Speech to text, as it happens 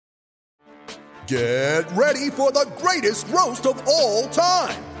Get ready for the greatest roast of all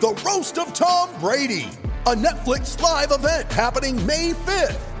time, the Roast of Tom Brady, a Netflix live event happening May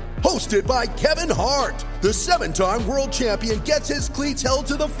 5th. Hosted by Kevin Hart, the 7-time world champion gets his cleats held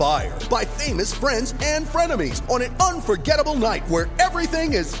to the fire by famous friends and frenemies on an unforgettable night where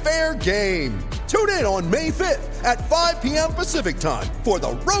everything is fair game. Tune in on May 5th at 5 p.m. Pacific time for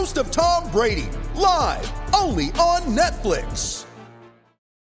the Roast of Tom Brady, live only on Netflix.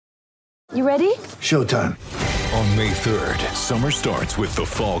 You ready? Showtime. On May 3rd, summer starts with The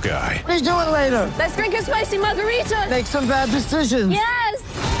Fall Guy. Let's do it later. Let's drink a spicy margarita. Make some bad decisions. Yes!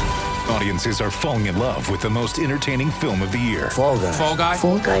 Audiences are falling in love with the most entertaining film of the year. Fall Guy. Fall Guy?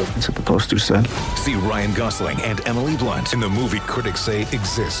 Fall guy. That's what the poster said. See Ryan Gosling and Emily Blunt in the movie critics say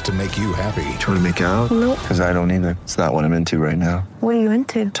exists to make you happy. Trying to make it out? Nope. Because I don't either. It's not what I'm into right now. What are you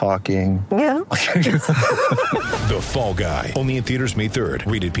into? Talking. Yeah. The Fall Guy. Only in theaters May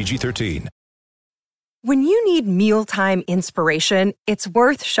 3rd. Rated PG-13. When you need mealtime inspiration, it's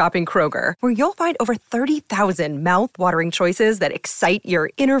worth shopping Kroger, where you'll find over 30,000 mouth-watering choices that excite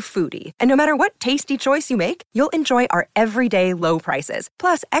your inner foodie. And no matter what tasty choice you make, you'll enjoy our everyday low prices,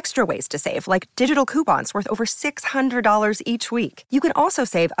 plus extra ways to save, like digital coupons worth over $600 each week. You can also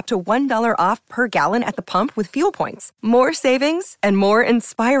save up to $1 off per gallon at the pump with fuel points. More savings and more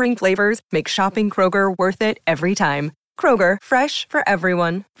inspiring flavors make shopping Kroger worth it every time. Kroger, fresh for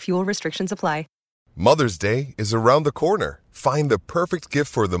everyone. Fuel restrictions apply. Mother's Day is around the corner. Find the perfect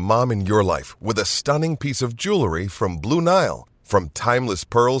gift for the mom in your life with a stunning piece of jewelry from Blue Nile. From timeless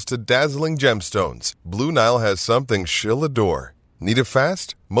pearls to dazzling gemstones, Blue Nile has something she'll adore. Need it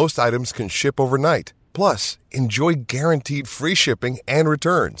fast? Most items can ship overnight. Plus, enjoy guaranteed free shipping and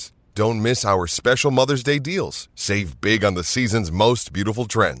returns. Don't miss our special Mother's Day deals. Save big on the season's most beautiful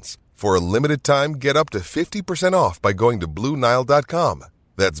trends. For a limited time, get up to 50% off by going to BlueNile.com.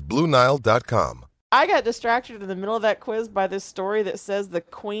 That's BlueNile.com. I got distracted in the middle of that quiz by this story that says the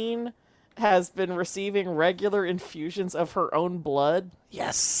Queen has been receiving regular infusions of her own blood.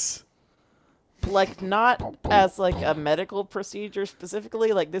 Yes. Like, not as, like, a medical procedure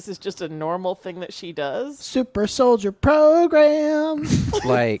specifically. Like, this is just a normal thing that she does. Super soldier program.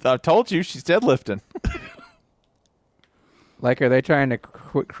 Like, I told you she's deadlifting. are they trying to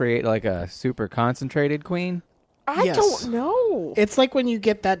create, like, a super concentrated queen? I Yes. don't know. It's like when you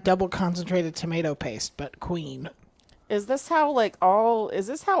get that double concentrated tomato paste, but queen. Is this how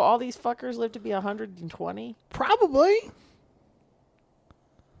all these fuckers live to be 120? Probably.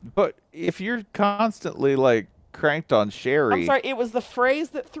 But if you're constantly, like, cranked on Sherry... I'm sorry, it was the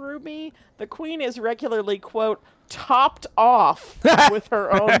phrase that threw me. The Queen is regularly, quote, topped off with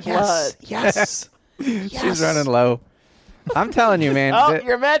her own blood. Yes. She's running low. I'm telling you, man. Oh,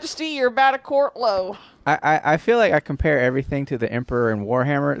 Your Majesty, you're about a court low. I feel like I compare everything to the Emperor and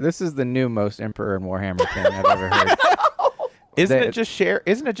Warhammer. This is the new most Emperor and Warhammer thing I've ever heard.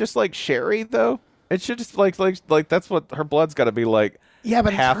 Isn't it just like Sherry though? It should just like that's what her blood's got to be like. Yeah,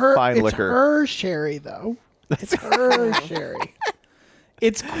 but half it's fine it's liquor. her sherry though. It's her sherry.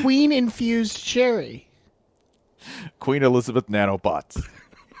 It's queen infused sherry. Queen Elizabeth nanobots.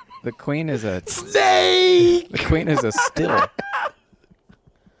 The queen is a snake. The queen is a still.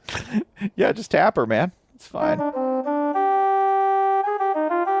 Yeah, just tap her, man. It's fine.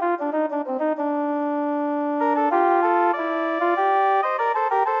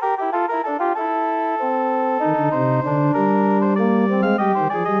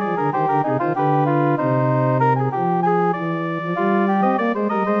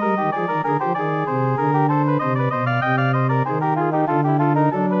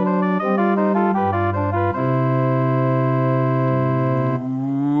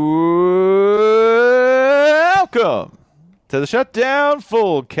 Welcome to the Shutdown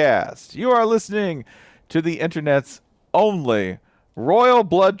Fullcast. You are listening to the internet's only Royal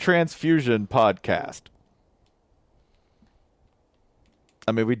Blood Transfusion podcast.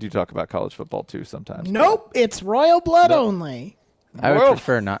 I mean, we do talk about college football too sometimes. Nope, it's royal blood only. I would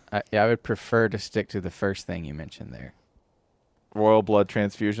prefer not. I would prefer to stick to the first thing you mentioned there. Royal Blood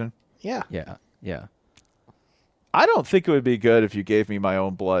Transfusion? Yeah. Yeah. I don't think it would be good if you gave me my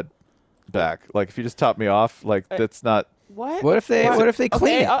own blood back. Like, if you just top me off, like, that's not... What? What if they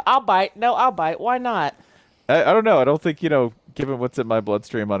clean okay, it? I'll bite. No, I'll bite. Why not? I don't know. I don't think, given what's in my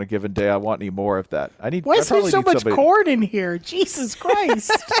bloodstream on a given day, I want any more of that. Why is there so much corn in here? Jesus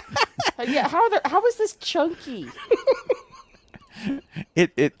Christ. Yeah, how is this chunky?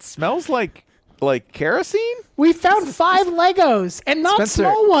 It smells like kerosene? We found 5 Legos and not Spencer,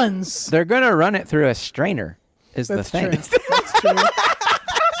 small ones. They're going to run it through a strainer is That's the thing. true. That's true.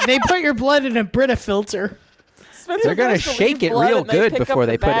 They put your blood in a Brita filter. Spencer They're gonna goes to leave shake it blood real and good pick up before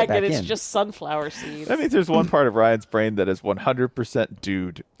the they put it bag back and in. It's just sunflower seeds. That means there's one part of Ryan's brain that is 100%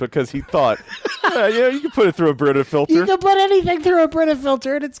 dude because he thought, yeah, you can put it through a Brita filter. You can put anything through a Brita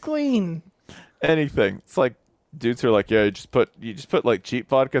filter and it's clean. Anything. It's like dudes are like, yeah, you just put like cheap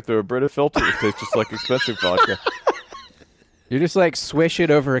vodka through a Brita filter. It tastes just like expensive vodka. You just like swish it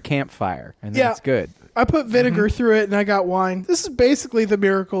over a campfire, and then Yeah. it's good. I put vinegar through it and I got wine. This is basically the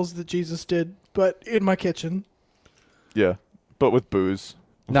miracles that Jesus did, but in my kitchen. Yeah, but with booze.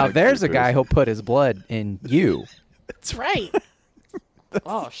 Now Like there's a booze. guy who'll put his blood in you. That's right.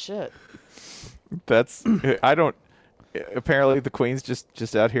 Oh shit! That's I don't. Apparently, the Queen's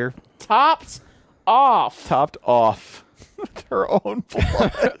just out here Topped off. with her own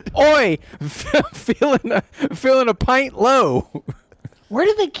blood. Oi, feeling a pint low. Where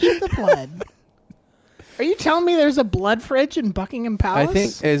do they keep the blood? Are you telling me there's a blood fridge in Buckingham Palace? I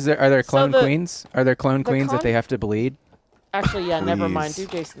think are there clone the- queens? Are there clone queens that clone- they have to bleed? Actually, yeah. Never mind. Please.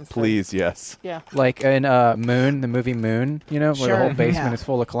 Do Jason's thing. Please, yes. Yeah. Like in Moon, the movie Moon, where the Sure, whole basement yeah. is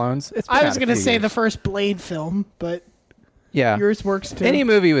full of clones. It's been I out was a going to few say the years. first Blade film, but Yeah. yours works too. Any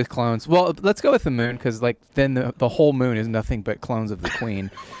movie with clones. Well, let's go with the Moon because like then the whole Moon is nothing but clones of the Queen.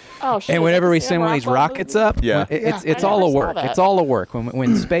 Oh shit! And whenever we That's send the one of these Rockwell rockets movie? up, Yeah. it's I all a never saw work. that. It's all a work.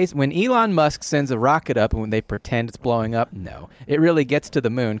 When Elon Musk sends a rocket up and when they pretend it's blowing up, no, it really gets to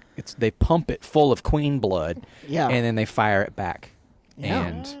the moon. They pump it full of Queen blood, Yeah. and then they fire it back, Yeah.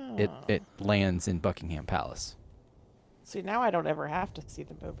 and it lands in Buckingham Palace. See, now I don't ever have to see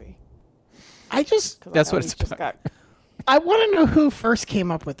the movie. I just 'cause I That's know what he's it's just about. got. I want to know who first came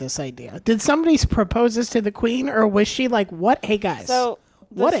up with this idea. Did somebody propose this to the Queen, or was she like, "What? Hey guys, So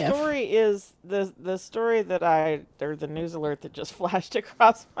the what if?" story is the story that or the news alert that just flashed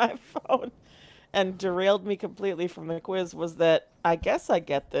across my phone and derailed me completely from the quiz was that I guess I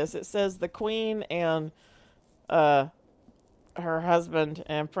get this. It says the Queen and her husband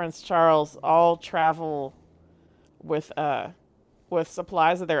and Prince Charles all travel with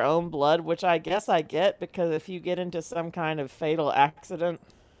supplies of their own blood, which I guess I get because if you get into some kind of fatal accident,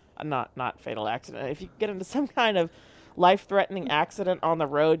 not fatal accident, if you get into some kind of life-threatening accident on the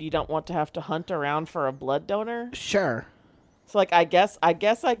road, you don't want to have to hunt around for a blood donor. Sure, So like I guess I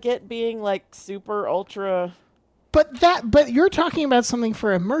get being like super ultra. but you're talking about something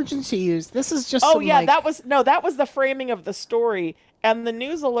for emergency use. This is just Oh some, yeah, like, that was the framing of the story. And the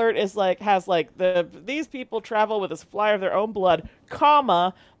news alert is has these people travel with a supply of their own blood,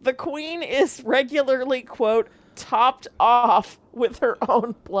 comma, the Queen is regularly, quote, topped off with her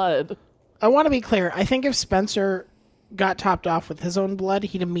own blood. I want to be clear. I think if Spencer got topped off with his own blood,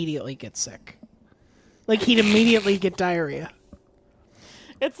 he'd immediately get sick. Like he'd immediately get diarrhea.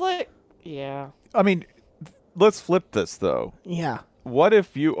 It's like, yeah. I mean, let's flip this though. Yeah. What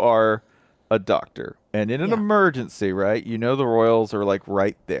if you are a doctor and in an Yeah. emergency, right? You know the royals are like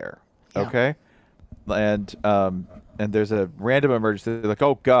right there, Yeah. okay? And there's a random emergency. They're like,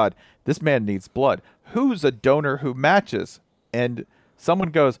 oh God, this man needs blood. Who's a donor who matches? And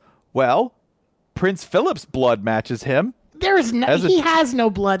someone goes, well, Prince Philip's blood matches him. There's no. As a- He has no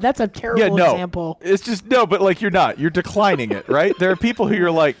blood. That's a terrible example. It's just no, but like you're declining it, right? There are people who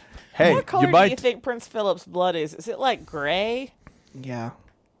you're like, hey, What color you do you might. think Prince Philip's blood is? Is it like gray? Yeah.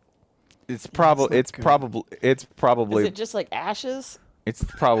 It's probably. It's good. probably. It's Is probably. it just like ashes It's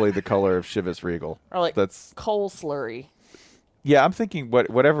probably the color of Chivas Regal. or like That's. coal slurry? Yeah, I'm thinking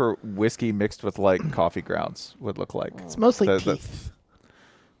whatever whiskey mixed with like coffee grounds would look like. It's mostly That- teeth.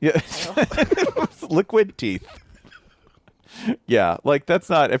 Yeah, liquid teeth. Yeah, like that's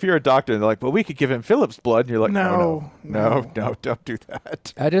not. If you're a doctor and they're like, well, we could give him Philip's blood, and you're like, no, don't do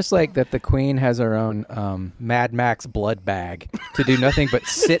that. I just like that the Queen has her own Mad Max blood bag to do nothing but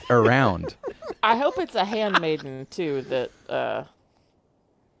sit around. I hope it's a handmaiden too that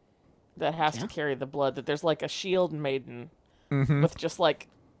has to carry the blood. That there's like a shield maiden with just like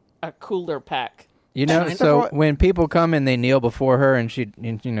a cooler pack. You know, so when people come and they kneel before her and she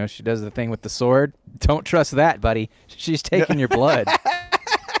does the thing with the sword, don't trust that, buddy. She's taking your blood.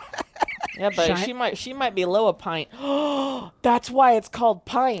 Yeah, but she might be low a pint. That's why it's called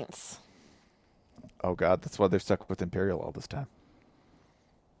pints. Oh God, that's why they're stuck with Imperial all this time.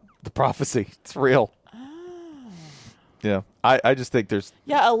 The prophecy, it's real. Yeah, I just think there's.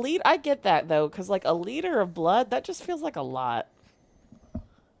 Yeah, I get that though, because like a liter of blood, that just feels like a lot.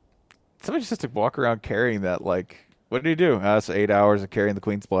 Somebody just has to walk around carrying that. Like, what do you do? It's 8 hours of carrying the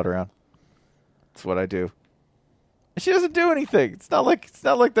Queen's blood around. That's what I do. She doesn't do anything. It's not like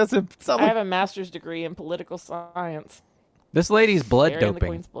that's. It's not I like. have a master's degree in political science. This lady's blood Carrying the doping.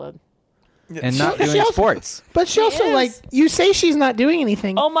 Queen's blood. and not She doing also- sports. But she also is. like you say she's not doing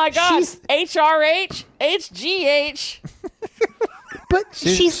anything. Oh my God! She's, HRH, HGH. but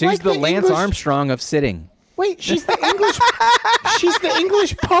she's like the Lance English, Armstrong of sitting. Wait, she's the English. She's the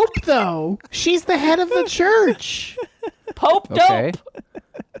English Pope, though. She's the head of the church. Pope dope. Okay.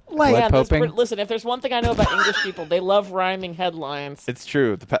 Like, Man, those poping? listen, if there's one thing I know about English people, they love rhyming headlines. It's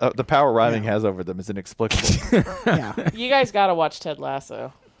true. The power rhyming has over them is inexplicable. yeah. You guys got to watch Ted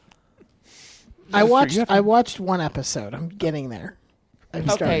Lasso. I watched one episode. I'm getting there. I'm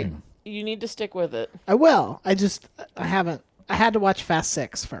Okay, starting. you need to stick with it. I will. I haven't. I had to watch Fast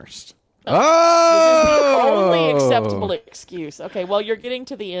 6 first. Oh! Only acceptable excuse. Okay, well, you're getting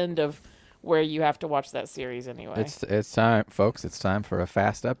to the end of where you have to watch that series anyway. It's time, folks. It's time for a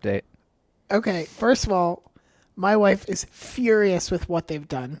fast update. Okay, first of all, my wife is furious with what they've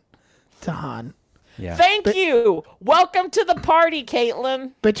done to Han. Yeah. Thank you. Welcome to the party,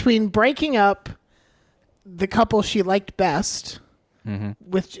 Caitlin. Between breaking up the couple she liked best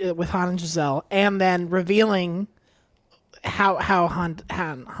with Han and Giselle, and then revealing how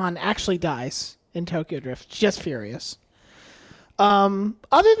Han actually dies in Tokyo Drift, just furious. Other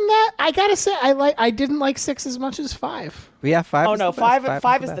than that, I gotta say I didn't like 6 as much as 5. Yeah, 5. Oh is no, the best.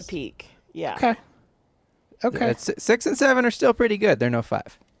 five is the best. peak. Yeah. Okay. Yeah, 6 and 7 are still pretty good. They're no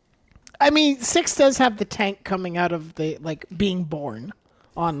 5. I mean, 6 does have the tank coming out of the being born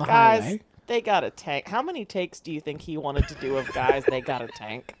on the Guys, highway. they got a tank. How many takes do you think he wanted to do of guys? They got a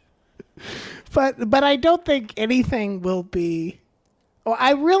tank. But I don't think anything will be. Well,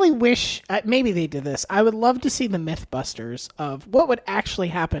 I really wish maybe they did this. I would love to see the Mythbusters of what would actually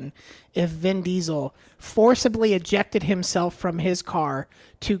happen if Vin Diesel forcibly ejected himself from his car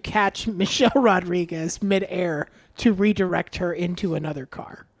to catch Michelle Rodriguez midair to redirect her into another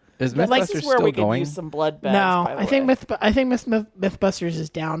car. Is This Mythbusters is where still we could going? use some blood bags. No, by the I think way. Mythbusters is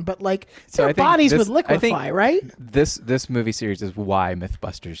down, but So their I think bodies this- would I think liquefy, right? This movie series is why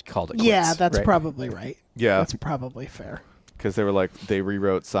Mythbusters called it quits. Yeah, that's right? probably right. Yeah. That's probably fair. Because they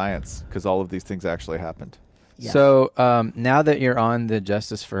rewrote science because all of these things actually happened. Yeah. So now that you're on the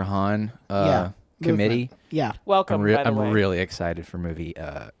Justice for Han committee, Movement. Yeah. Welcome. by the I'm way. really excited for movie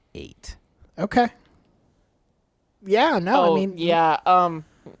 8. Okay. Yeah, no, Oh, I mean yeah.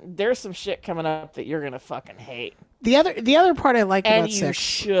 There's some shit coming up that you're gonna fucking hate, the other part I liked and about you 6.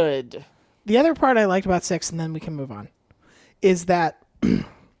 should. The other part I liked about 6, and then we can move on, is that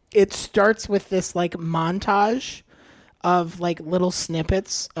it starts with this montage of little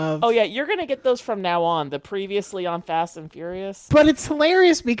snippets of. Oh yeah, you're gonna get those from now on. The previously on Fast and Furious. But it's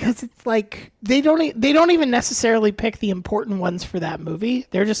hilarious because it's they don't even necessarily pick the important ones for that movie.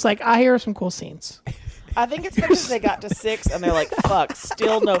 They're just here are some cool scenes. I think it's because they got to 6 and they're like, "Fuck,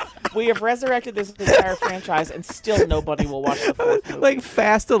 still no. We have resurrected this entire franchise, and still nobody will watch the 4th movie." Like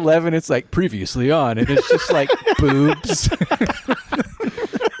Fast 11, it's previously on, and it's just boobs.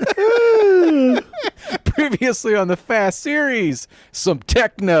 Previously on the Fast series, some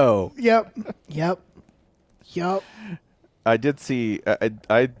techno. Yep. I did see.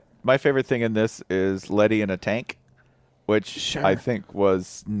 My favorite thing in this is Letty in a tank, which Sure. I think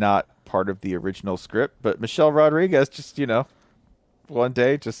was not part of the original script. But Michelle Rodriguez just one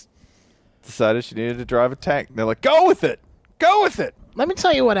day just decided she needed to drive a tank. And they're like, "Go with it, go with it." Let me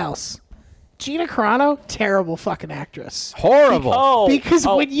tell you what else. Gina Carano, terrible fucking actress. Horrible. Oh, Because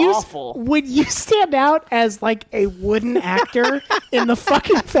when you stand out as a wooden actor in the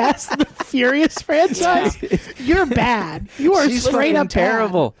fucking Fast and the Furious franchise, you're bad. You are She's straight fucking up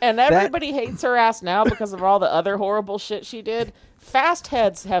terrible. And everybody hates her ass now because of all the other horrible shit she did. Fast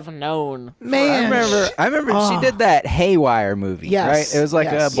heads have known. Man, I remember she did that Haywire movie, Yes, right? It was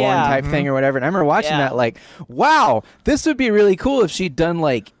yes. a Bourne Yeah. type thing or whatever. And I remember watching Yeah. that wow, this would be really cool if she'd done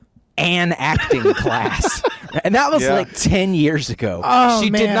an acting class. And that was Yeah. 10 years ago. Oh, she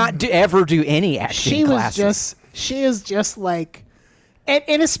did man. not ever do any acting she classes. she is just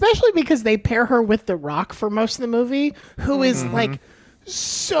and especially because they pair her with The Rock for most of the movie, who is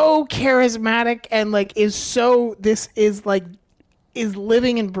so charismatic and is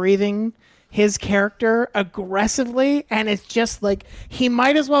living and breathing his character aggressively, and it's just he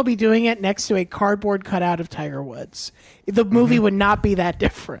might as well be doing it next to a cardboard cutout of Tiger Woods. The movie would not be that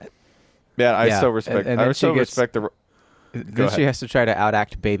different. Man, I Yeah, so respect. and I then so she gets- respect the. Then she has to try to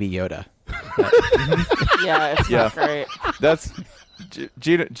outact Baby Yoda. Yeah, it's not great. That's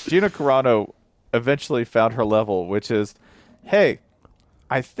Gina Carano eventually found her level, which is, hey,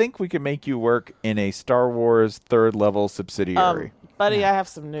 I think we can make you work in a Star Wars 3rd level subsidiary. Buddy, I have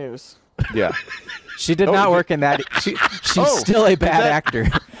some news. Yeah. She did not work in that. She's Oh, still a bad actor.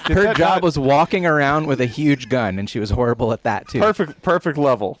 Her that job not- was walking around with a huge gun, and she was horrible at that too. Perfect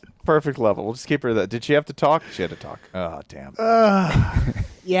level. Perfect level. We'll just keep her at that. Did she have to talk? She had to talk. Oh, damn.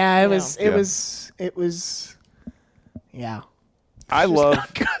 Yeah, it Yeah. was. Yeah. I love.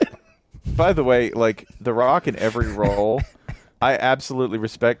 By the way, like The Rock in every role, I absolutely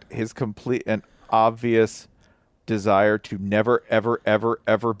respect his complete and obvious desire to never, ever, ever,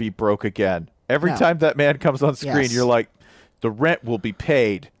 ever be broke again. Every No. time that man comes on screen, Yes. you're like, the rent will be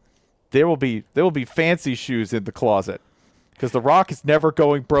paid. There will be fancy shoes in the closet because The Rock is never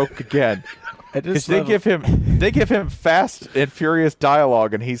going broke again. Because they give him fast and furious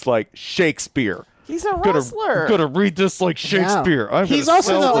dialogue, and he's like Shakespeare. He's a wrestler. Gonna read this like Shakespeare. I'm He's gonna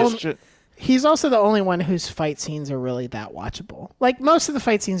also sell the this only- shit. He's also the only one whose fight scenes are really that watchable. Like, most of the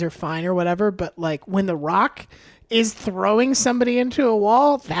fight scenes are fine or whatever, but like when The Rock is throwing somebody into a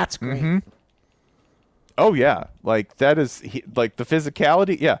wall, that's great. Oh yeah, like that is like the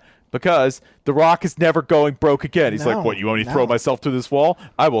physicality. Yeah, because The Rock is never going broke again. He's No, like, "What? You want me to no. throw myself through this wall?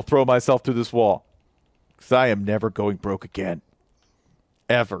 I will throw myself through this wall, because I am never going broke again,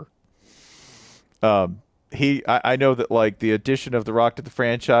 ever." I know that like the addition of The Rock to the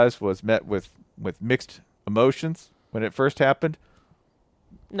franchise was met with mixed emotions when it first happened.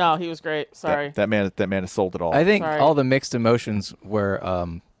 No, he was great. Sorry. That man has sold it all. I think Sorry. all the mixed emotions were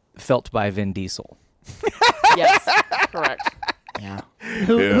felt by Vin Diesel. Yes, correct. Yeah. I'm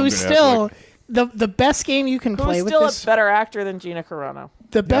Who's gonna still the best game you can play Who's with still this? a better actor than Gina Carano?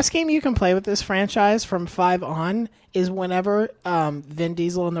 The best game you can play with this franchise from 5 on is whenever Vin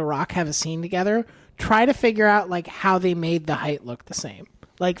Diesel and The Rock have a scene together, try to figure out like how they made the height look the same.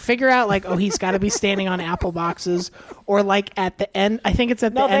 Like figure out like, oh, he's got to be standing on apple boxes, or like at the end. I think it's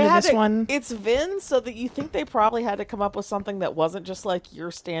at the end of this one. It's Vin, so that you think they probably had to come up with something that wasn't just like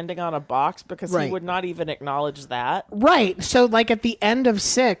you're standing on a box, because Right. he would not even acknowledge that. Right. So like at the end of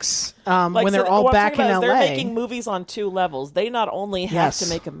 6, Like, when they're so all what I'm back in talking about is LA. they're making movies on 2 levels. They not only have Yes. to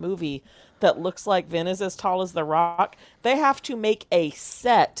make a movie that looks like Vin is as tall as The Rock, they have to make a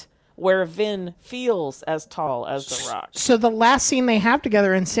set where Vin feels as tall as The Rock. So the last scene they have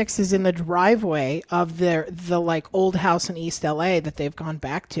together in 6 is in the driveway of the like old house in East LA that they've gone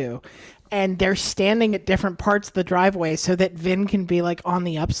back to, and they're standing at different parts of the driveway so that Vin can be like on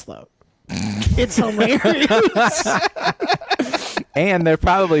the upslope. It's hilarious. And they're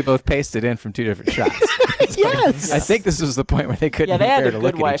probably both pasted in from 2 different shots. Yes. I think this was the point where they couldn't Yeah, they had bear to to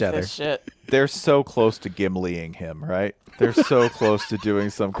look good at wife each other. this shit. They're so close to Gimliing him, right? They're so close to doing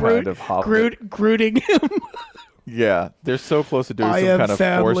some kind of Hobbit. Grooting him. Yeah, they're so close to doing I some am kind of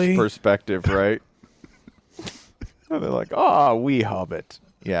family. forced perspective, right? And they're like, "Ah, we Hobbit."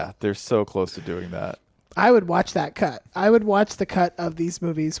 Yeah, they're so close to doing that. I would watch that cut. I would watch the cut of these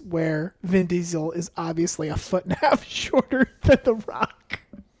movies where Vin Diesel is obviously a foot and a half shorter than The Rock.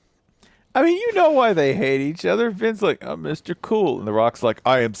 I mean, you know why they hate each other. Vin's like, "I'm Mr. Cool," and The Rock's like,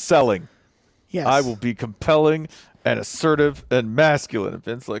 "I am selling. Yes. I will be compelling and assertive and masculine." And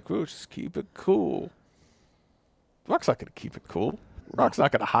Vin's like, "Ooh, just keep it cool." Rock's not going to keep it cool. Rock's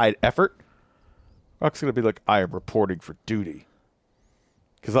not going to hide effort. Rock's going to be like, "I am reporting for duty.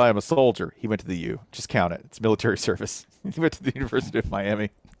 Because I am a soldier." He went to the U. Just count it. It's military service. He went to the University of Miami.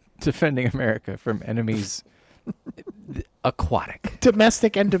 Defending America from enemies aquatic.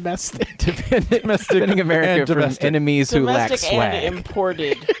 Domestic and domestic. Defending America and from domestic. enemies who lack Domestic swag. and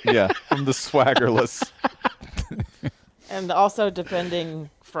imported. Yeah, from the swaggerless. And also defending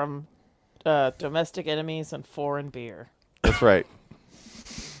from domestic enemies and foreign beer. That's right.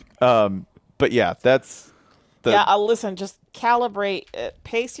 But yeah, that's the Yeah, listen, just calibrate,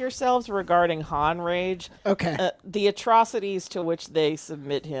 pace yourselves regarding Han Rage. Okay. The atrocities to which they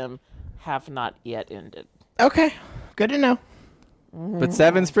submit him have not yet ended. Okay. Good to know. But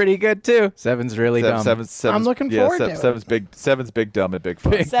 7's pretty good too. 7's really dumb. Seven's, I'm looking forward to it. Seven's big dumb and big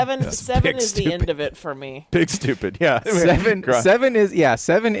fun. Seven big is the end stupid. of it for me. Big stupid. Yeah. Seven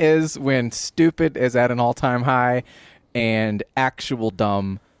is when stupid is at an all-time high, and actual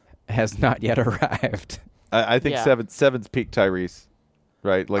dumb has not yet arrived. I think Yeah. seven's peak Tyrese,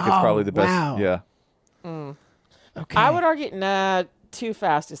 right? Like it's Oh, probably the best. wow. Yeah. Okay. I would argue, Too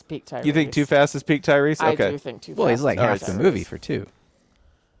Fast is peak Tyrese. You think Too Fast is peak Tyrese? I Okay. do think Too Fast. Well, he's like is half peak the Tyrese. movie for 2.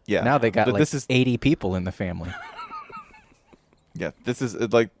 Yeah. Now they got But like this is 80 people in the family. yeah. This is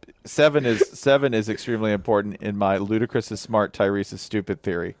like 7 is extremely important in my Ludacris is smart, Tyrese is stupid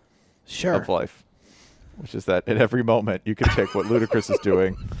theory Sure. of life, which is that at every moment you can pick what Ludacris is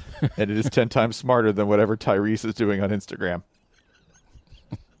doing, and it is 10 times smarter than whatever Tyrese is doing on Instagram.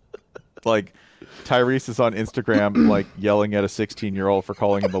 Like Tyrese is on Instagram, like yelling at a 16-year-old for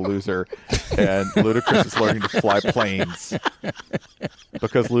calling him a loser, and Ludacris is learning to fly planes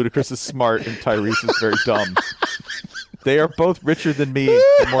because Ludacris is smart and Tyrese is very dumb. They are both richer than me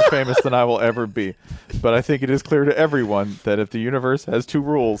and more famous than I will ever be. But I think it is clear to everyone that if the universe has two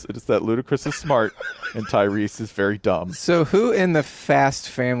rules, it is that Ludacris is smart and Tyrese is very dumb. So who in the Fast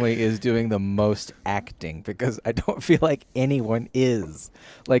family is doing the most acting? Because I don't feel like anyone is.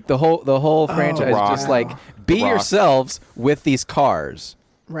 Like the whole franchise Rock. just like be The Rock. yourselves with these cars.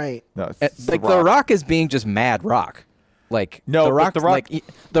 Right. No, it's Like The Rock is being just mad Rock. Like No, the but Rock, The Rock- like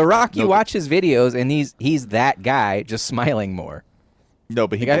The Rock. You No, watch his videos and he's that guy just smiling more. No,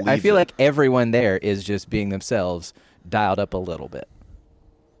 but he Like, I believes feel it. like everyone there is just being themselves, dialed up a little bit.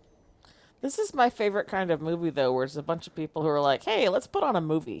 This is my favorite kind of movie, though, where it's a bunch of people who are like, hey, let's put on a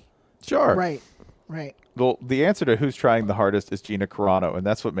movie. Sure. Right. Right. Well, the answer to who's trying the hardest is Gina Carano, and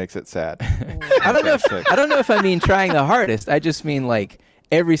that's what makes it sad. I don't know if I mean trying the hardest. I just mean like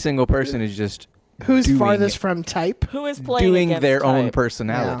every single person is just Who's doing farthest from type? Who is playing doing against their own type?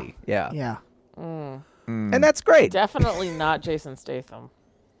 personality. Yeah. Yeah. And that's great. Definitely not Jason Statham.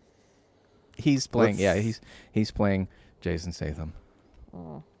 He's playing. Let's- Yeah, he's playing Jason Statham.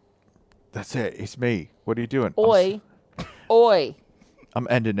 That's it. It's me. What are you doing? Oi. Oi. I'm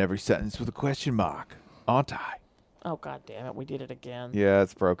ending every sentence with a question mark, aren't I? Oh, God damn it. We did it again. Yeah,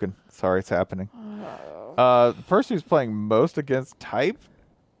 it's broken. Sorry, it's happening. The person who's playing most against type?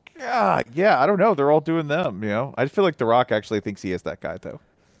 God, yeah, I don't know. They're all doing them, you know? I feel like The Rock actually thinks he is that guy,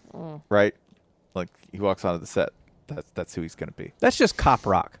 though. Right? Like, he walks onto the set. That's who he's going to be. That's just cop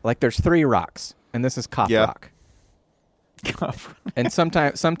rock. Like there's 3 rocks, and this is cop Yeah. rock. And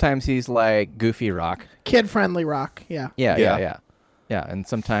sometimes he's like goofy rock. Kid-friendly rock. Yeah. Yeah. And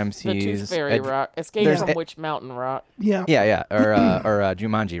sometimes The he's Tooth Fairy Rock. Escape there's from Witch Mountain Rock. Yeah. Yeah. Or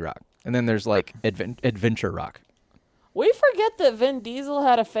Jumanji rock. And then there's like adventure rock. We forget that Vin Diesel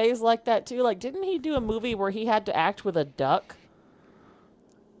had a phase like that, too. Like, didn't he do a movie where he had to act with a duck?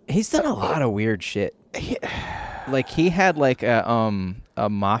 He's done a lot of weird shit. Like he had like a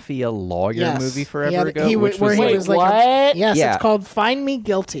mafia lawyer Yes. movie He forever had- ago, he which where was he like was like what? yes, Yeah. it's called Find Me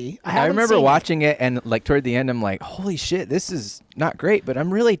Guilty. I remember watching it and like toward the end I'm like, holy shit, this is not great, but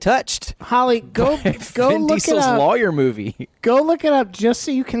I'm really touched. Holly, go Vin look it Diesel's up. lawyer movie. Go look it up just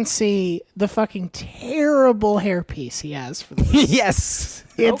so you can see the fucking terrible hairpiece he has for this. Yes.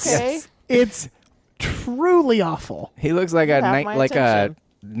 Okay. It's truly awful. He looks like a have my like a attention.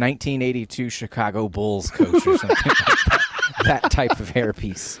 1982 Chicago Bulls coach or something like that. That type of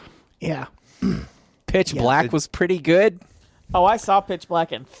hairpiece. Yeah. Pitch Black was pretty good. Oh, I saw Pitch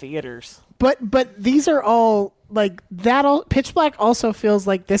Black in theaters. But these are all like that. All Pitch Black also feels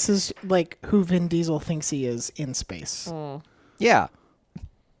like this is like who Vin Diesel thinks he is in space. Yeah.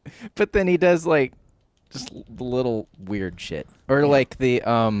 But then he does like just little weird shit. Or like the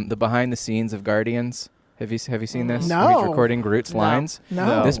behind the scenes of Guardians. Have you seen this? No. When he's recording Groot's No. lines.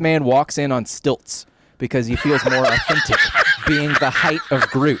 No. This man walks in on stilts because he feels more authentic being the height of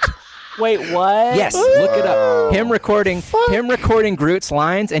Groot. Wait, what? Yes, look it up. Him recording Groot's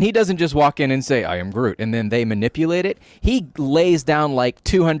lines, and he doesn't just walk in and say, I am Groot, and then they manipulate it. He lays down like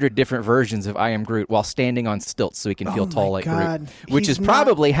 200 different versions of I am Groot while standing on stilts so he can feel tall like God. Groot. Which He's is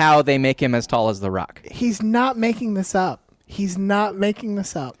probably how they make him as tall as The Rock. He's not making this up. He's not making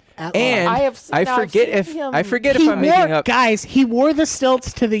this up at And all. I forget if I'm making up. Guys, he wore the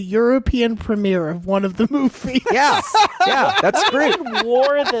stilts to the European premiere of one of the movies. Yeah, that's great.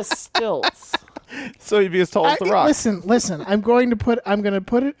 Wore the stilts. So he'd be as tall as The Rock. Listen. I'm going to put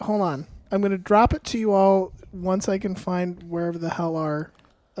it. Hold on. I'm going to drop it to you all once I can find wherever the hell are.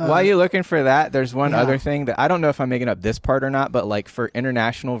 While you're looking for that, there's one yeah. other thing that I don't know if I'm making up this part or not, but like for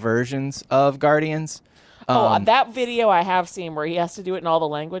international versions of Guardians. That video I have seen where he has to do it in all the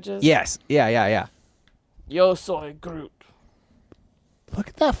languages. Yes. Yeah. Yo soy Groot. Look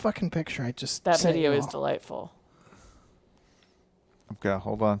at that fucking picture I just That sent video you is all. delightful. Okay,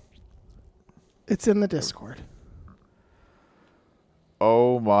 hold on. It's in the Discord.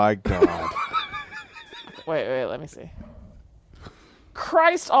 Oh my God. Wait, let me see.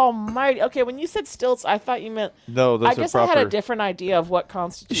 Christ almighty. Okay, when you said stilts, I thought you meant... No, those I are guess proper. I had a different idea of what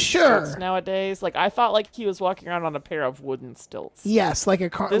constitutes Sure. stilts nowadays. Like, I thought like he was walking around on a pair of wooden stilts. Yes, like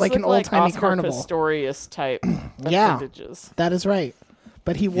This like an looked old timey Oscar carnival. Pistorius type Yeah. appendages. That is right.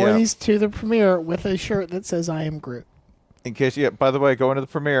 But he wore Yeah. these to the premiere with a shirt that says "I am Groot." In case by the way, going to the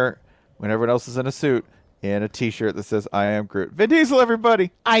premiere when everyone else is in a suit and a T-shirt that says "I am Groot." Vin Diesel,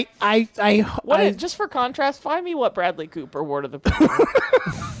 everybody. Just for contrast, find me what Bradley Cooper wore to the premiere.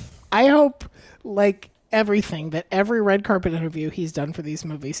 I hope, like everything, that every red carpet interview he's done for these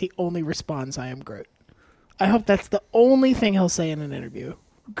movies, he only responds, "I am Groot." I hope that's the only thing he'll say in an interview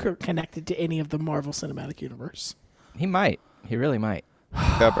connected to any of the Marvel Cinematic Universe. He might. He really might.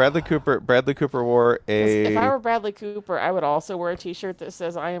 Bradley Cooper wore If I a. were Bradley Cooper, I would also wear a T-shirt that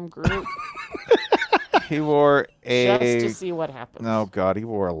says "I am Groot," He wore a. just to see what happens. Oh God, he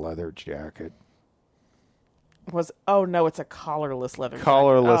wore a leather jacket. Oh no, it's a collarless leather.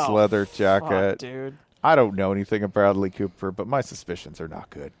 Collarless jacket. leather Fuck, jacket. dude. I don't know anything of Bradley Cooper, but my suspicions are not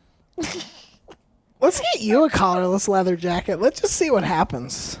good. Let's get you a collarless leather jacket. Let's just see what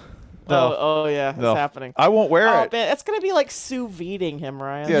happens. No. Oh yeah, No. it's happening. I won't wear Oh it. man, it's gonna be like sous videing him,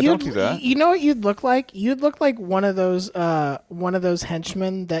 Ryan. Yeah, don't do that. You know what you'd look like? You'd look like one of those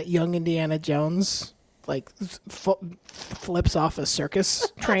henchmen that young Indiana Jones flips off a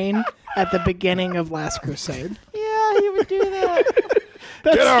circus train at the beginning of Last Crusade. Yeah, he would do that.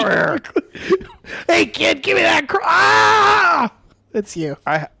 Get over here. Hey kid, give me that! Ah! It's you.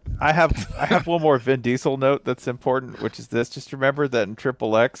 I have one more Vin Diesel note that's important, which is this. Just remember that in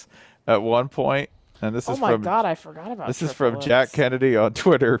Triple X, at one point, and this Oh is my from god, I forgot about this is Triple from X. Jack Kennedy on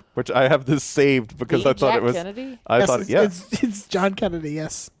Twitter, which I have this saved because I thought Jack it was. Kennedy? I Yes, thought, it's John Kennedy.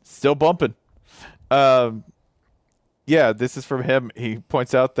 Yes. still bumping. Yeah, this is from him. He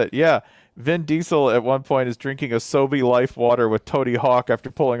points out that Vin Diesel at one point is drinking a Sobe Life water with Tony Hawk after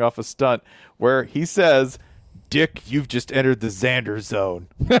pulling off a stunt where he says, "Dick, you've just entered the Xander zone."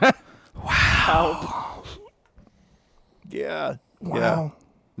 Wow. Yeah. Wow. Yeah.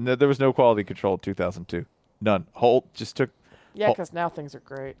 No, there was no quality control in 2002. None. Holt just took Yeah, because now things are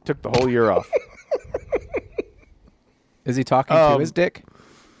great. the whole year off. Is he talking to his dick?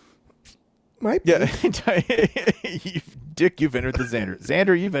 Might be. Yeah. Dick, you've entered the Xander.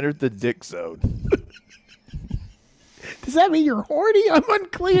 Xander, you've entered the dick zone. Does that mean you're horny? I'm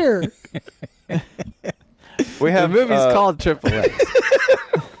unclear. We The have movie's called Triple X.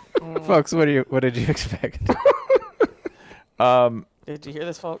 Folks, what did you expect? Did you hear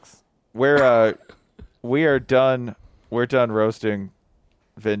this, folks? we are done. We're done roasting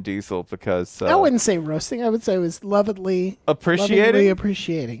Vin Diesel because I wouldn't say roasting. I would say it was lovingly appreciating.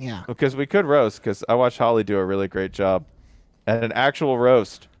 appreciating. Yeah. Because we could roast, because I watched Holly do a really great job at an actual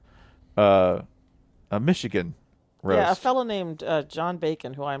roast, a Michigan roast. Yeah, a fellow named John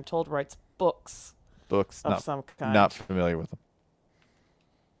Bacon, who I'm told writes books Books, of some kind. not familiar with them.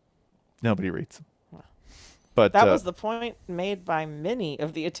 Nobody reads them. But That was the point made by many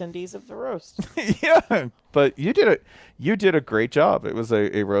of the attendees of the roast. yeah, but you did a great job. It was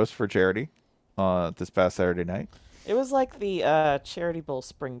a roast for charity this past Saturday night. It was like the Charity Bowl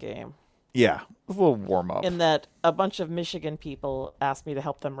spring game. Yeah, a little warm up. In that a bunch of Michigan people asked me to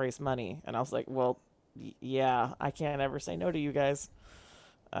help them raise money, and I was like, "Well, yeah, I can't ever say no to you guys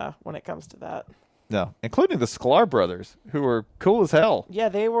when it comes to that." No, including the Sklar brothers, who were cool as hell. Yeah,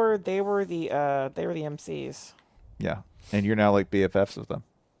 they were the MCs. Yeah, and you're now like BFFs with them.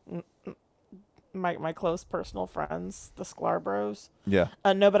 My close personal friends, the Sklar Bros. Yeah.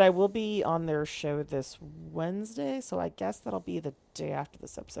 No, but I will be on their show this Wednesday, so I guess that'll be the day after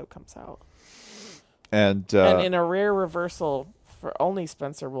this episode comes out. And in a rare reversal, for only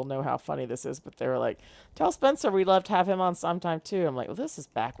Spencer will know how funny this is, but they were like, "Tell Spencer we'd love to have him on sometime too." I'm like, "Well, this is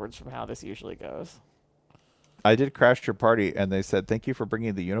backwards from how this usually goes." I did crash your party, and they said thank you for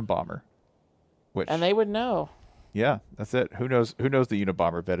bringing the Unabomber. And they would know. Yeah, that's it. Who knows the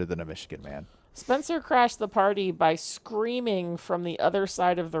Unabomber better than a Michigan man? Spencer crashed the party by screaming from the other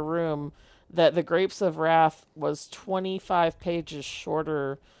side of the room that The Grapes of Wrath was 25 pages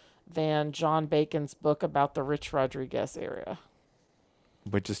shorter than John Bacon's book about the Rich Rodriguez area.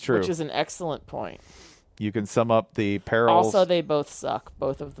 Which is true. Which is an excellent point. You can sum up the perils. Also, they both suck.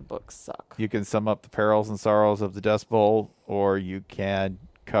 Both of the books suck. You can sum up the perils and sorrows of the Dust Bowl, or you can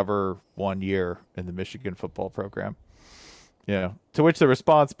cover 1 year in the Michigan football program. Yeah. To which the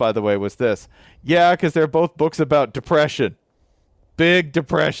response, by the way, was this. Yeah, because they're both books about depression. Big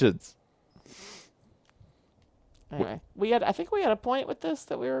depressions. Anyway, I think we had a point with this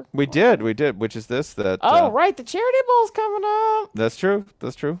that we were. We did, which is this that. Oh, right, the Charity Bowl's coming up. That's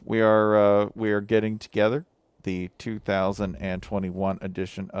true. We are getting together the 2021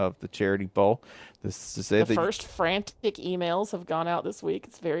 edition of the Charity Bowl. This is to say the first frantic emails have gone out this week.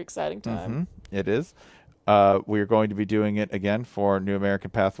 It's a very exciting time. It is. We are going to be doing it again for New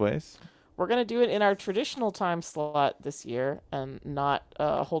American Pathways. We're going to do it in our traditional time slot this year and not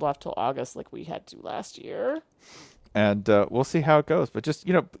hold off till August like we had to last year. And we'll see how it goes. But just,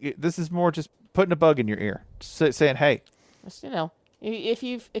 this is more just putting a bug in your ear. Just saying, hey. Just, if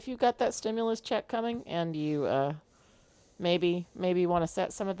you've got that stimulus check coming and you maybe want to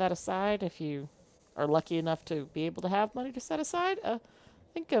set some of that aside, if you are lucky enough to be able to have money to set aside,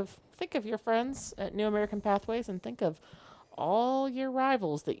 think of your friends at New American Pathways and think of all your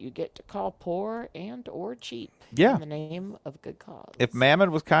rivals that you get to call poor and or cheap Yeah. in the name of good cause. If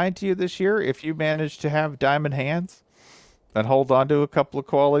Mammon was kind to you this year, if you managed to have diamond hands and hold on to a couple of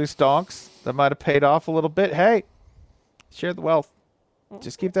quality stonks that might have paid off a little bit, hey, share the wealth.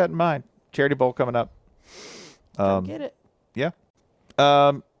 Just keep that in mind. Charity Bowl coming up. Get it. Yeah.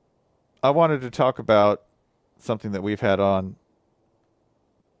 I wanted to talk about something that we've had on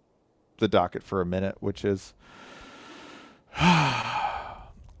the docket for a minute, which is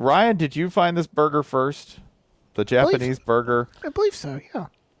Ryan, did you find this burger first? The Japanese burger? I believe so, yeah.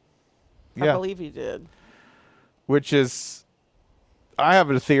 I believe you did. Which is, I have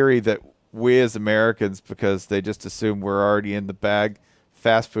a theory that we as Americans, because they just assume we're already in the bag,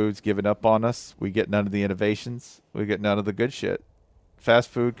 fast food's giving up on us. We get none of the innovations. We get none of the good shit. Fast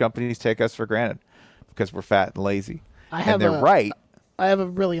food companies take us for granted because we're fat and lazy. And they're right. I have a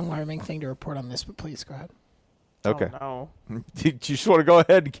really alarming thing to report on this, but please go ahead. Okay. Oh, no. You just want to go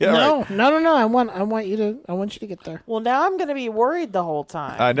ahead and get No. I want you to get there. Well, now I'm going to be worried the whole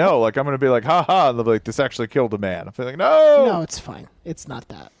time. I know. Like, I'm going to be like, ha ha. And they'll be like, this actually killed a man. I'm like, no. No, it's fine. It's not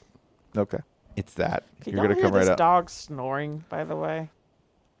that. Okay. It's that. Can You're y'all going to hear come right this up. dog snoring, by the way?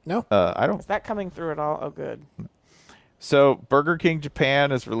 No. I don't. Is that coming through at all? Oh, good. So Burger King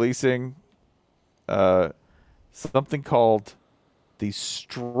Japan is releasing something called the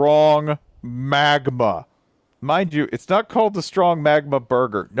Strong Magma. Mind you, it's not called the Strong Magma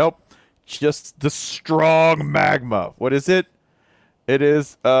Burger. Nope. Just the Strong Magma. What is it? It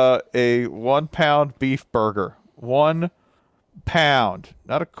is a 1 pound beef burger. 1 pound.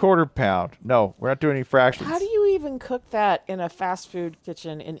 Not a quarter pound. No, we're not doing any fractions. How do you even cook that in a fast food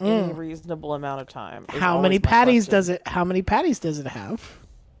kitchen in any reasonable amount of time? How many patties does it have?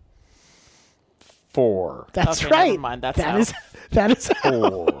 4. That's Okay, right. never mind. That's that is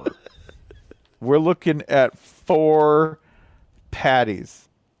 4. We're looking at 4 patties.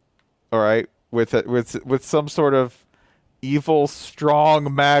 All right, with some sort of evil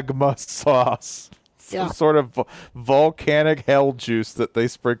strong magma sauce. Some sort of volcanic hell juice that they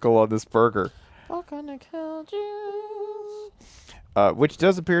sprinkle on this burger. Volcanic hell juice. Which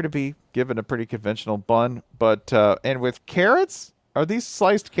does appear to be given a pretty conventional bun, but and with carrots? Are these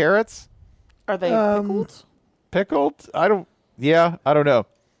sliced carrots? Are they pickled? Pickled? I don't know.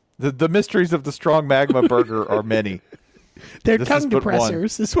 The mysteries of the Strong Magma burger are many. They're This tongue is but one.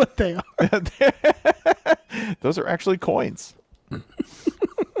 depressors, is what they are. Those are actually coins.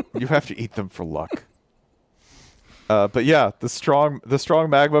 You have to eat them for luck. But yeah, the strong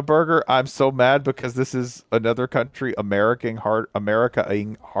magma burger. I'm so mad because this is another country Americaing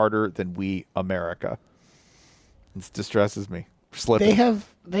harder than we America. It distresses me. Slipping.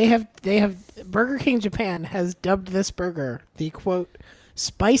 They have Burger King Japan has dubbed this burger the quote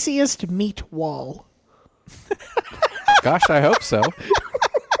spiciest meat wall. Gosh, I hope so.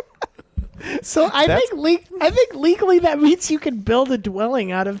 So I think legally that means you can build a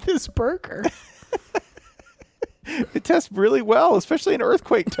dwelling out of this burger. It tests really well, especially in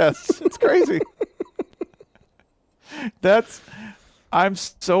earthquake tests. It's crazy. I'm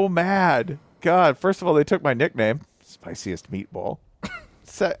so mad. God, first of all, they took my nickname, spiciest meatball.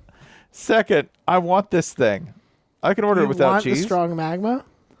 Second, I want this thing. I can order it without want cheese. The strong magma?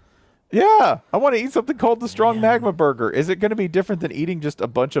 Yeah, I want to eat something called the Strong Magma Burger. Is it going to be different than eating just a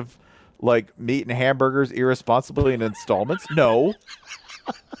bunch of like meat and hamburgers irresponsibly in installments? No.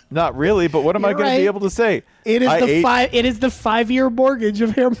 Not really, but what am I going to be able to say? It is it is the 5-year mortgage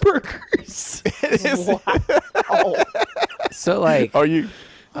of hamburgers. So, like, are you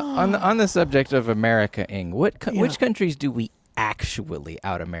on the subject of America-ing? Which countries do we actually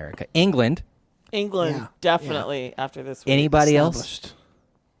out America? England. England, definitely after this week. Anybody else?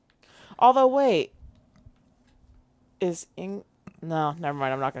 Although, wait, no, never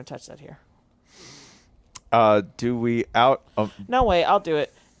mind. I'm not going to touch that here. Do we out? No, wait, I'll do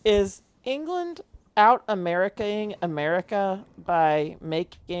it. Is England out Americaing America by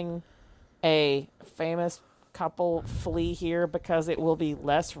making a famous couple flee here because it will be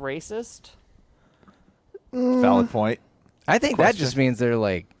less racist? Valid point. I think that just means they're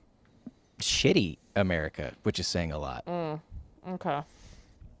like shitty America, which is saying a lot. Okay.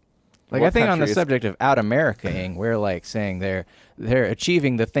 Like, I think on the subject of out Americaing, we're like saying they're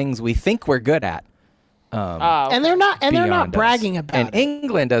achieving the things we think we're good at. And they're not bragging about and it.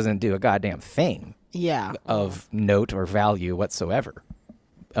 England doesn't do a goddamn thing of note or value whatsoever,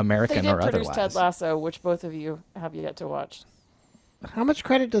 American they did or produce otherwise. Ted Lasso, which both of you have yet to watch. How much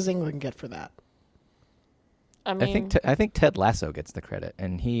credit does England get for that? I mean, I think Ted Lasso gets the credit,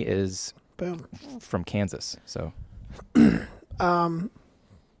 and he is from Kansas. So,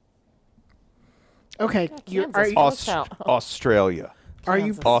 Okay, Australia. Are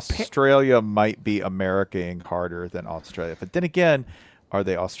you Australia might be Americaing harder than Australia, but then again, are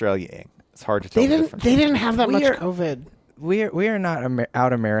they Australia-ing? It's hard to tell. They didn't have that much COVID. We are not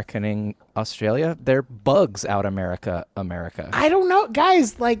out Americaning Australia. They're bugs out America. I don't know,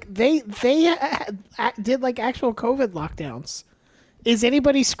 guys. Like they did like actual COVID lockdowns. Is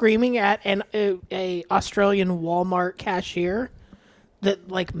anybody screaming at a Australian Walmart cashier that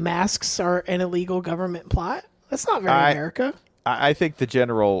like masks are an illegal government plot? That's not very America. I think the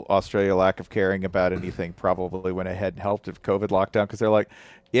general Australia lack of caring about anything probably went ahead and helped with COVID lockdown because they're like,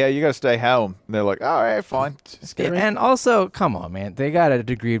 yeah, you got to stay home. And they're like, all right, fine. And also, come on, man. They got a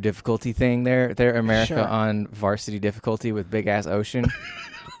degree of difficulty thing there. They're America on varsity difficulty with big-ass ocean.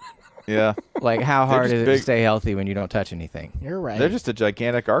 Yeah. Like, how hard is it to stay healthy when you don't touch anything? You're right. They're just a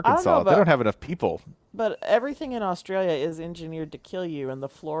gigantic Arkansas. They don't have enough people. But everything in Australia is engineered to kill you, and the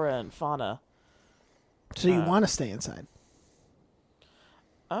flora and fauna. So you want to stay inside?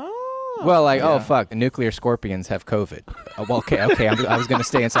 Oh. Well, like, oh, fuck, the nuclear scorpions have COVID. Well, okay, I was going to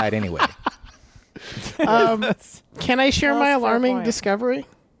stay inside anyway. Can I share my alarming discovery?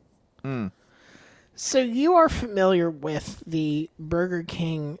 So you are familiar with the Burger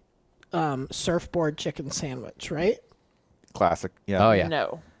King surfboard chicken sandwich, right? Classic. Yeah. Oh, yeah.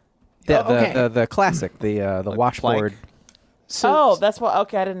 No. The classic, the washboard. So, that's what.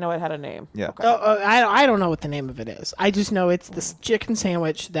 Okay, I didn't know it had a name. Yeah. Okay. I don't know what the name of it is. I just know it's this chicken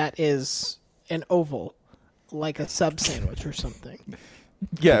sandwich that is an oval, like a sub sandwich or something.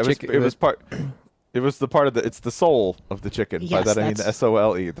 Yeah, it was part. It was the part of the. It's the soul of the chicken. Yes, by that I mean the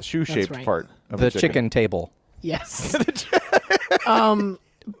SOLE, the shoe-shaped right. part of The the chicken table. Yes.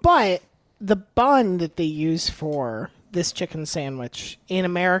 But the bun that they use for this chicken sandwich in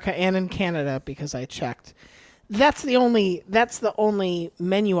America and in Canada, because I checked, that's the only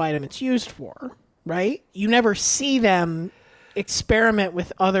menu item it's used for, right? You never see them experiment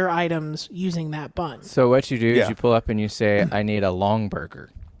with other items using that bun. So what you do is you pull up and you say, I need a long burger.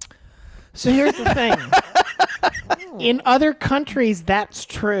 So here's the thing. In other countries, that's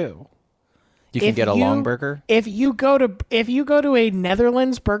true. You can get a long burger? If you go to a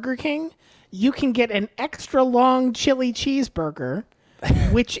Netherlands Burger King, you can get an extra long chili cheeseburger,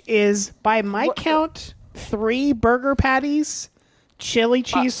 which is, by my count, 3 burger patties, chili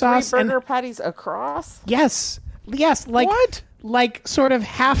cheese sauce, 3 burger patties across. Yes, like what? Like sort of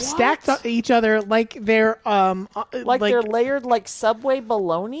half stacked on each other, like they're like they're layered like Subway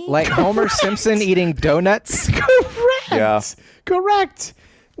bologna, like Homer Simpson eating donuts. Correct. Yeah. Correct.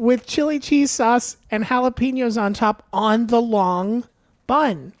 With chili cheese sauce and jalapenos on top on the long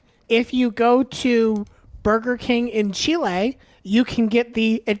bun. If you go to Burger King in Chile, you can get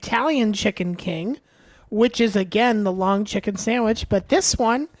the Italian Chicken King, which is, again, the long chicken sandwich. But this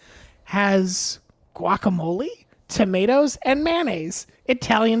one has guacamole, tomatoes, and mayonnaise.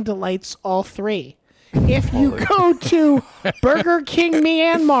 Italian delights all 3. If you go to Burger King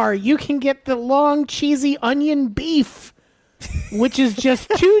Myanmar, you can get the long cheesy onion beef, which is just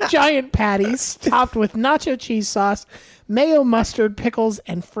 2 giant patties topped with nacho cheese sauce, mayo, mustard, pickles,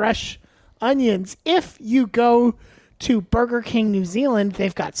 and fresh onions. If you go to Burger King New Zealand,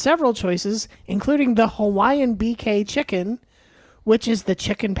 they've got several choices, including the Hawaiian BK chicken, which is the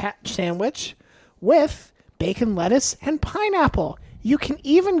chicken patch sandwich with bacon, lettuce, and pineapple. You can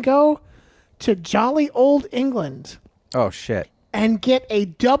even go to Jolly Old England. Oh, shit. And get a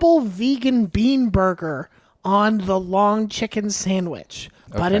double vegan bean burger on the long chicken sandwich.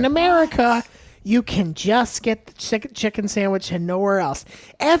 But in America, you can just get the chicken sandwich and nowhere else.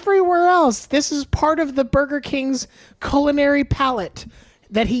 Everywhere else, this is part of the Burger King's culinary palette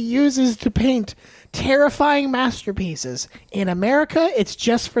that he uses to paint terrifying masterpieces. In America, it's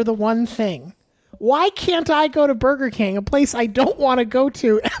just for the one thing. Why can't I go to Burger King, a place I don't want to go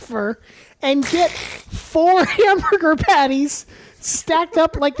to ever, and get 4 hamburger patties stacked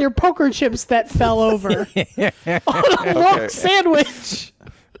up like they're poker chips that fell over on a long sandwich?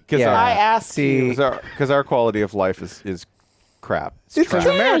 Because I asked you. Because our quality of life is crap. It's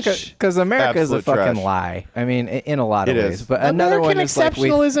trash. Because America is a Absolute fucking trash. lie. I mean, in a lot of It ways. is. But another American one is like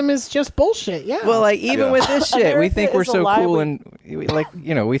exceptionalism is just bullshit. Yeah. well, like even with this shit, we America think we're is a so lie. cool and like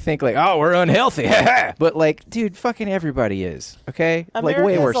we think like, oh, we're unhealthy. But like, dude, fucking everybody is. Okay, America like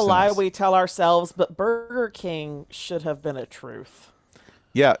way is worse a than lie us. we tell ourselves, but Burger King should have been a truth.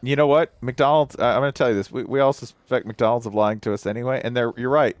 Yeah, you know what? McDonald's, I'm going to tell you this. We all suspect McDonald's of lying to us anyway, and you're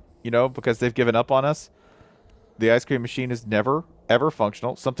right, because they've given up on us. The ice cream machine is never, ever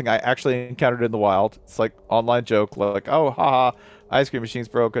functional. Something I actually encountered in the wild. It's like online joke, like, oh, haha, ice cream machine's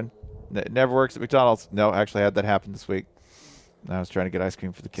broken. It never works at McDonald's. No, actually had that happen this week. I was trying to get ice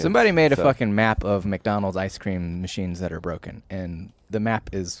cream for the kids. Somebody made a fucking map of McDonald's ice cream machines that are broken, and the map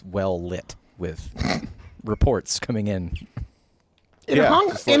is well lit with reports coming in. In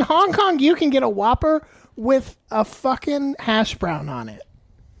Hong Kong, you can get a Whopper with a fucking hash brown on it.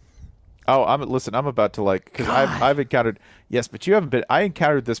 Oh, I'm about to because I've encountered but you haven't been. I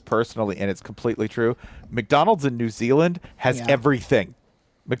encountered this personally, and it's completely true. McDonald's in New Zealand has everything.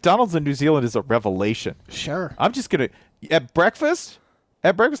 McDonald's in New Zealand is a revelation. Sure. I'm just gonna at breakfast,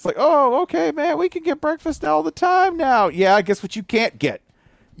 like, oh, okay, man, we can get breakfast all the time now. Yeah, I guess what you can't get.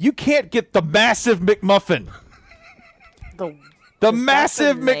 You can't get the massive McMuffin. The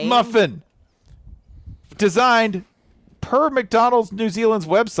massive McMuffin, designed per McDonald's New Zealand's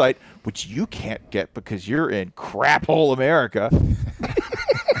website, which you can't get because you're in crap hole America.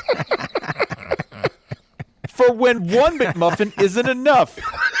 For when one McMuffin isn't enough.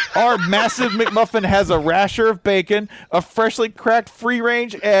 Our massive McMuffin has a rasher of bacon, a freshly cracked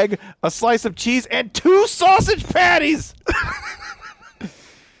free-range egg, a slice of cheese, and 2 sausage patties.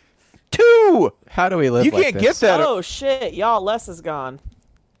 2. How do we live You like can't this? get that. Oh shit, y'all, Les is gone.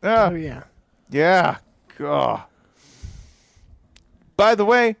 Oh yeah. Yeah. God. By the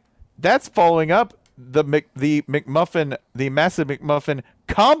way, that's following up the McMuffin, the massive McMuffin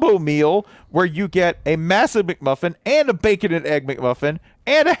combo meal, where you get a massive McMuffin and a bacon and egg McMuffin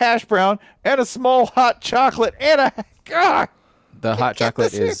and a hash brown and a small hot chocolate and a The hot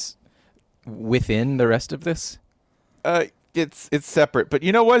chocolate is within the rest of this? It's separate. But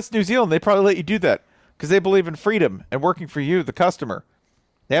you know what? It's New Zealand. They probably let you do that because they believe in freedom and working for you, the customer.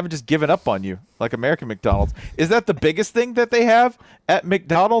 They haven't just given up on you like American McDonald's. Is that the biggest thing that they have at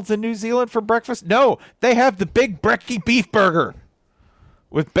McDonald's in New Zealand for breakfast? No, they have the big brekkie beef burger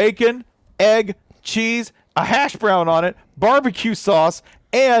with bacon, egg, cheese, a hash brown on it, barbecue sauce,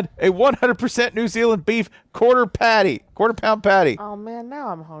 and a 100% New Zealand beef quarter pound patty. Oh man, now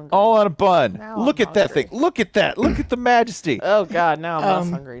I'm hungry. All on a bun. Now Look I'm at that hungry. thing. Look at that. Look at the majesty. Oh god, now I'm less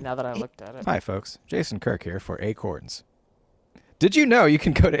hungry now that I looked at it. Hi, folks. Jason Kirk here for Acorns. Did you know you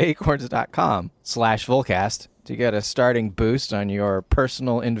can go to acorns.com/Fullcast to get a starting boost on your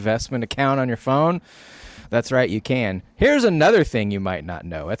personal investment account on your phone? That's right, you can. Here's another thing you might not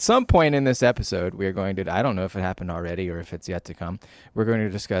know. At some point in this episode, we're going to, I don't know if it happened already or if it's yet to come, we're going to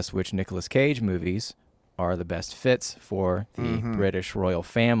discuss which Nicolas Cage movies are the best fits for the British royal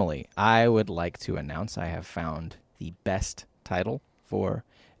family. I would like to announce I have found the best title for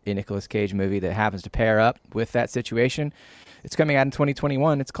a Nicolas Cage movie that happens to pair up with that situation. It's coming out in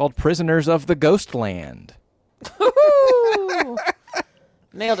 2021. It's called Prisoners of the Ghostland.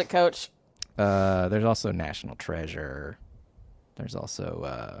 Nailed it, Coach. There's also National Treasure. There's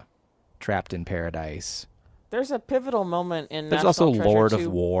also Trapped in Paradise. There's a pivotal moment in There's National also Treasure Lord 2. of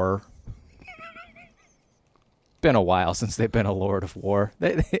War. Been a while since they've been a Lord of War.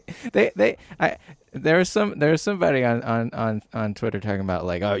 There's somebody on Twitter talking about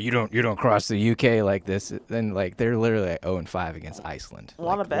like, oh, you don't cross the UK like this. Then like they're literally like 0-5 against Iceland.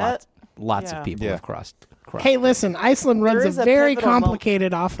 Wanna like, bet? Lots of people have crossed. Hey, listen, Iceland runs is a a very pivotal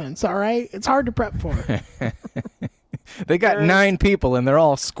complicated offense, all right? It's hard to prep for. They got 9 people and they're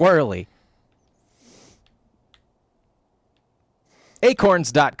all squirrely.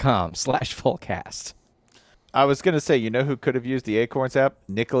 Acorns.com/Fullcast. I was going to say, you know who could have used the Acorns app?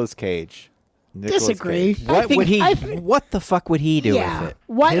 Nicolas Cage. Disagree. What the fuck would he do with it?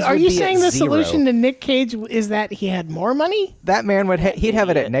 What His are would you be saying? at The 0. solution to Nick Cage is that he had more money? That man would he'd have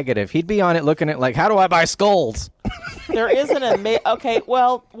it at negative. He'd be on it looking at like, how do I buy skulls? There isn't okay,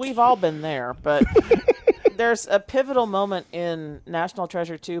 well, we've all been there, but there's a pivotal moment in National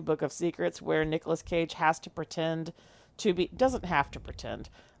Treasure 2 Book of Secrets where Nicolas Cage has to pretend to be, doesn't have to pretend.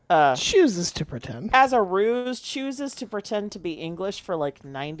 Chooses to pretend. As a ruse, chooses to pretend to be English for like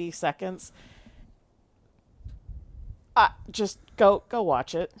 90 seconds. Just go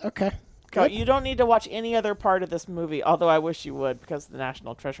watch it. Okay. Go. You don't need to watch any other part of this movie, although I wish you would, because the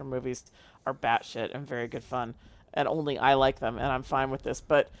National Treasure movies are batshit and very good fun, and only I like them, and I'm fine with this.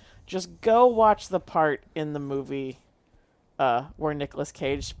 But just go watch the part in the movie where Nicolas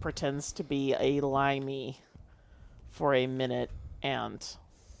Cage pretends to be a limey for a minute, and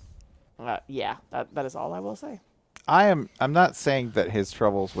that is all I will say. I'm not saying that his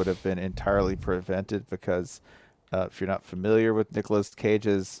troubles would have been entirely prevented because if you're not familiar with Nicolas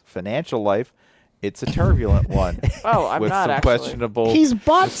Cage's financial life, it's a turbulent one. Oh, I'm with not some actually. questionable. He's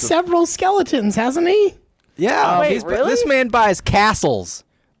bought several skeletons, hasn't he? Yeah, wait, really? This man buys castles.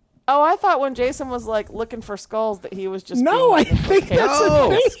 Oh, I thought when Jason was like looking for skulls that he was just No, I being think that's a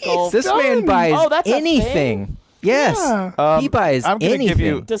thing. Skull. This man buys Oh, that's a anything. thing? Yes, Yeah. he buys I'm gonna anything. give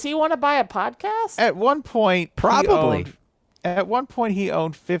you- Does he want to buy a podcast? At one point, Probably. he owned At one point, he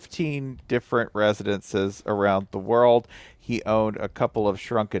owned 15 different residences around the world. He owned a couple of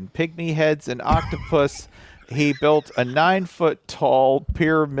shrunken pygmy heads, an octopus. He built a 9-foot-tall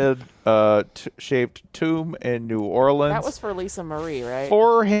pyramid-shaped tomb in New Orleans. That was for Lisa Marie, right?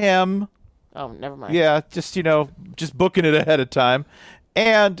 For him. Oh, never mind. Yeah, just booking it ahead of time.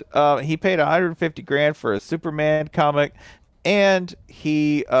 And he paid $150,000 for a Superman comic, and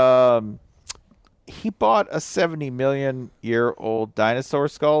he bought a 70-million-year-old dinosaur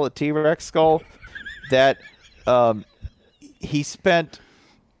skull, a T-Rex skull, that he spent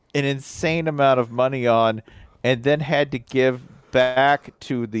an insane amount of money on, and then had to give back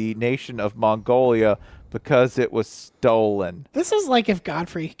to the nation of Mongolia because it was stolen. This is like if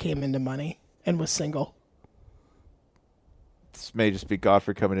Godfrey came into money and was single. This may just be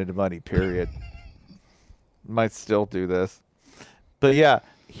Godfrey coming into money, period. Might still do this. But yeah,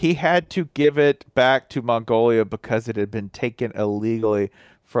 he had to give it back to Mongolia because it had been taken illegally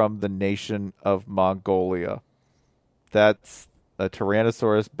from the nation of Mongolia. That's a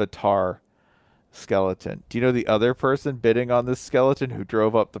Tyrannosaurus Batar skeleton. Do you know the other person bidding on this skeleton who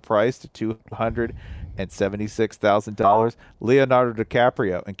drove up the price to $276,000? Leonardo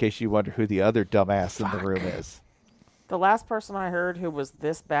DiCaprio, in case you wonder who the other dumbass in the room is. The last person I heard who was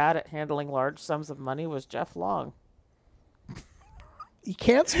this bad at handling large sums of money was Jeff Long. You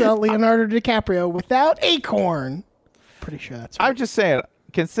can't spell Leonardo DiCaprio without acorn. Pretty sure that's right. I'm just saying,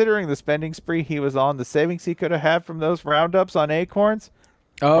 considering the spending spree he was on, the savings he could have had from those roundups on acorns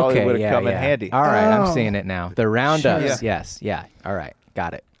probably would have come in handy. All right, I'm seeing it now. The roundups, yes. All right,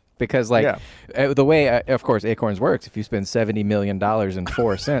 got it. Because, the way, of course, Acorns works, if you spend $70 million and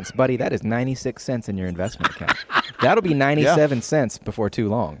 4 cents, buddy, that is 96 cents in your investment account. That'll be 97 cents before too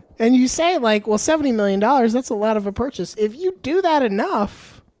long. And you say, $70 million, that's a lot of a purchase. If you do that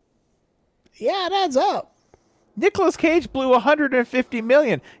enough, yeah, it adds up. Nicolas Cage blew $150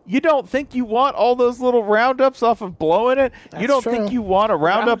 million. You don't think you want all those little roundups off of blowing it? You don't think you want a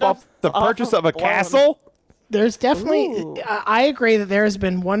roundup off the purchase of a castle? There's definitely, I agree that there has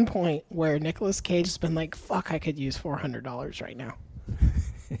been one point where Nicolas Cage has been like, fuck, I could use $400 right now.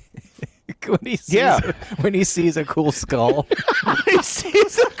 When he sees a cool skull. He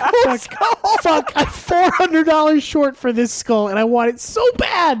sees a cool skull. Fuck, I'm $400 short for this skull, and I want it so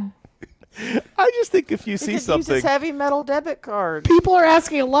bad. I just think if you see Use something, his heavy metal debit card. People are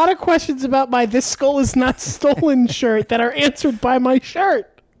asking a lot of questions about my "This Skull Is Not Stolen" shirt that are answered by my shirt.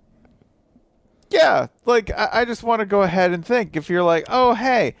 Yeah, I just want to go ahead and think. If you're like, oh,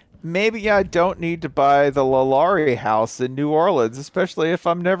 hey, maybe I don't need to buy the Lalaurie house in New Orleans, especially if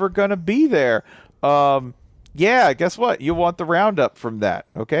I'm never going to be there. Yeah, guess what? You want the roundup from that,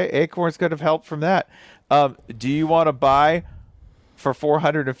 okay? Acorns could have helped from that. Do you want to buy for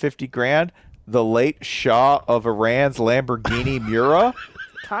 $450,000 the late Shah of Iran's Lamborghini Miura?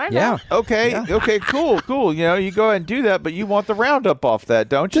 Kinda. Yeah. Okay. Yeah. Okay. Cool. You go ahead and do that, but you want the roundup off that,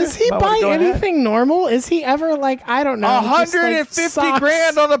 don't you? Does he buy anything normal? Is he ever I don't know,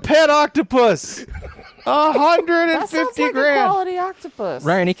 $150,000 on a pet octopus? That sounds like a $150,000. quality octopus.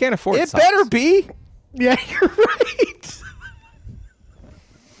 Ryan, he can't afford It socks. better be. Yeah, you're right.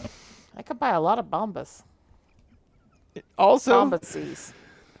 I could buy a lot of Bombas. Also, Bombases.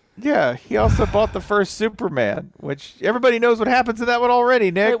 yeah, he also bought the first Superman, which everybody knows what happens in that one already,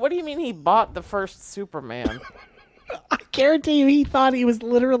 Nick. Wait, what do you mean he bought the first Superman? I guarantee you he thought he was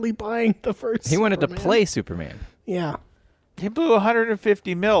literally buying the first He wanted to Superman. play Superman. Yeah. He blew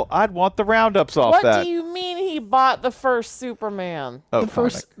 $150 million. I'd want the roundups off What that. do you mean he bought the first Superman? Oh,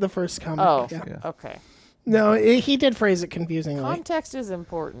 The first comic. Oh, yeah. okay. No, he did phrase it confusingly. Context is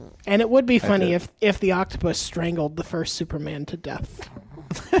important. And it would be funny if the octopus strangled the first Superman to death.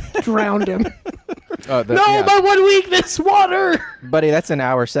 Drowned him. My one weakness, water! Buddy, that's in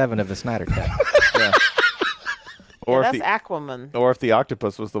hour 7 of the Snyder Cut. Yeah. Or That's if Aquaman. or if the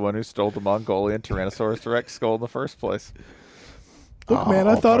octopus was the one who stole the Mongolian Tyrannosaurus Rex skull in the first place. Look, man,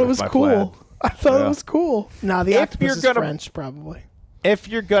 I thought it was cool. plan. I thought it was cool. Nah, the If octopus you're is gonna- French, probably. If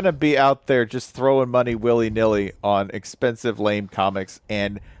you're going to be out there just throwing money willy-nilly on expensive, lame comics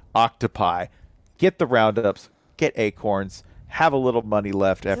and octopi, get the roundups, get acorns, have a little money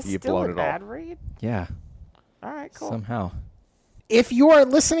left after you've blown it all. Ad read? Yeah, All right, cool. somehow. If you are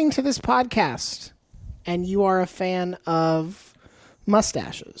listening to this podcast and you are a fan of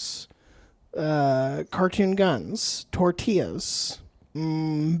mustaches, cartoon guns, tortillas,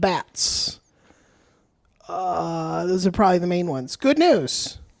 bats, those are probably the main ones. Good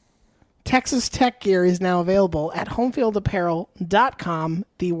news. Texas Tech gear is now available at homefieldapparel.com,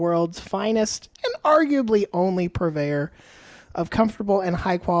 the world's finest and arguably only purveyor of comfortable and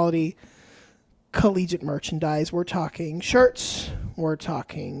high quality collegiate merchandise. We're talking shirts. We're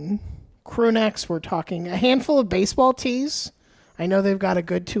talking crew necks. We're talking a handful of baseball tees. I know they've got a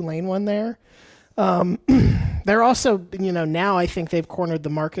good Tulane one there. They're also, now I think they've cornered the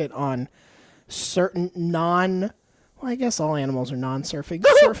market on certain well, I guess all animals are non-surfing.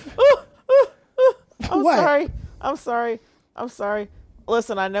 I'm sorry.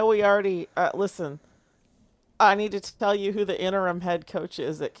 Listen, I know we already, I need to tell you who the interim head coach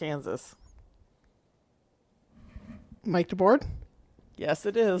is at Kansas. Mike DeBoard? Yes,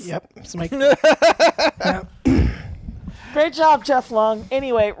 it is. Yep. It's Mike. Great job, Jeff Long.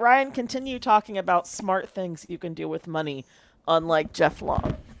 Anyway, Ryan, continue talking about smart things you can do with money, unlike Jeff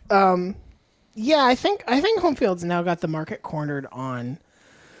Long. Yeah, I think Home Field's now got the market cornered on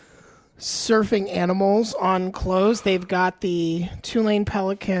surfing animals on clothes. They've got the Tulane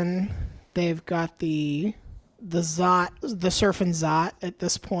Pelican. They've got the Zot, the Surfin' Zot at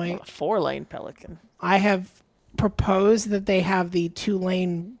this point. 4-lane Pelican. I have proposed that they have the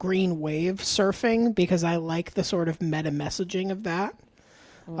Tulane Green Wave surfing because I like the sort of meta messaging of that.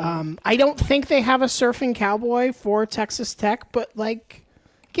 I don't think they have a surfing cowboy for Texas Tech, but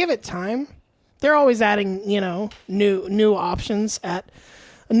give it time. They're always adding, new options at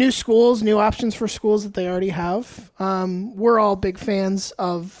new schools, new options for schools that they already have. We're all big fans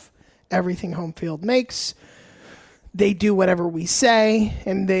of everything Home Field makes. They do whatever we say,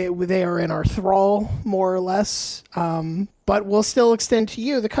 and they are in our thrall, more or less. But we'll still extend to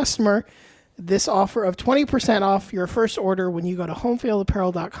you, the customer, this offer of 20% off your first order when you go to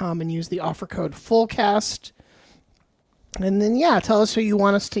homefieldapparel.com and use the offer code FULLCAST. And then, tell us who you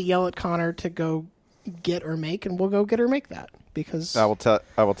want us to yell at Connor to go get or make, and we'll go get or make that. Because I will tell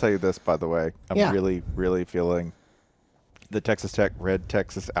you this, by the way. I'm really, really feeling the Texas Tech red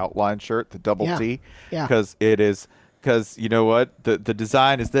Texas outline shirt, the double T, because it is. Because you know what? The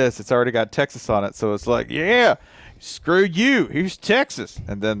design is this. It's already got Texas on it. So it's like, screw you. Here's Texas.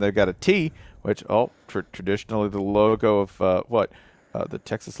 And then they've got a T, which, traditionally the logo of the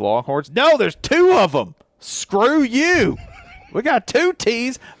Texas Longhorns. No, there's 2 of them. Screw you. We got 2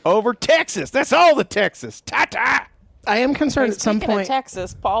 T's over Texas. That's all the Texas. Ta-ta. I am concerned at some point. Speaking of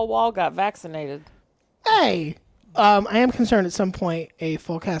Texas, Paul Wall got vaccinated. Hey. I am concerned at some point a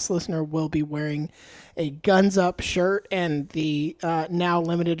Fullcast listener will be wearing a Guns Up shirt and the now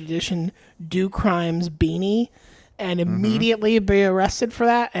limited edition Do Crimes beanie and immediately be arrested for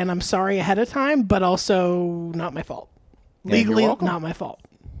that. And I'm sorry ahead of time, but also not my fault. Legally, not my fault.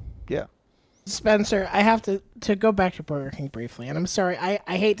 Yeah. Spencer, I have to go back to Burger King briefly, and I'm sorry,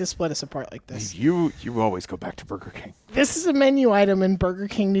 I hate to split us apart like this. You always go back to Burger King. This is a menu item in Burger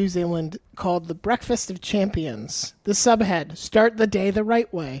King New Zealand called the Breakfast of Champions. The subhead, start the day the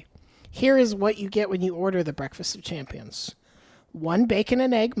right way. Here is what you get when you order the Breakfast of Champions. 1 bacon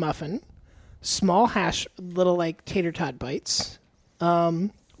and egg muffin, small hash, little tater tot bites,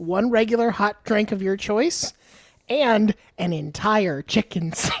 1 regular hot drink of your choice, and an entire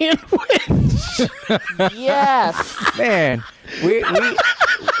chicken sandwich. Yes. Man,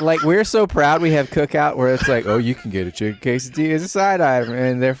 we're so proud we have Cookout where it's like, you can get a chicken quesadilla as a side item,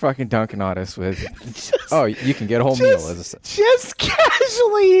 and they're fucking dunking on us with, you can get a whole meal as a side. Just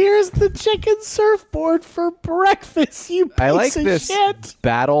casually, here's the chicken surfboard for breakfast, you piece I like of this shit.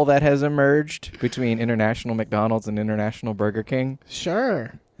 battle that has emerged between International McDonald's and International Burger King.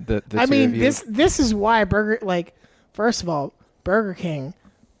 Sure. The I two mean, of you. this is why first of all, Burger King,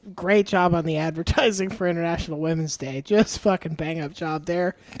 great job on the advertising for International Women's Day. Just fucking bang up job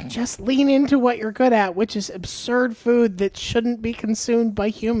there. Just lean into what you're good at, which is absurd food that shouldn't be consumed by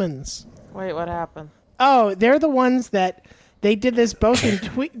humans. Wait, what happened? Oh, they're the ones that they did this both in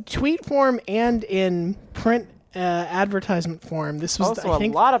tweet form and in print advertisement form. This was also, a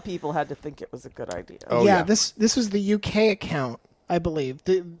lot of people had to think it was a good idea. This was the UK account, I believe.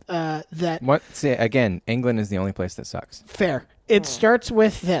 See, again, England is the only place that sucks. Fair. It starts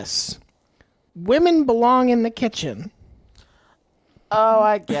with this. Women belong in the kitchen. Oh,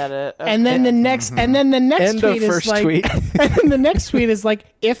 I get it. Okay. And then the next End tweet of is first like tweet. and then the next tweet is like,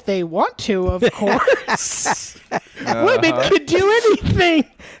 if they want to, of course. Women could do anything.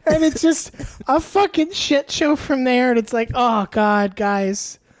 And it's just a fucking shit show from there, and it's like, oh god,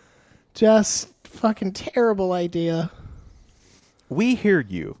 guys. Just fucking terrible idea. We hear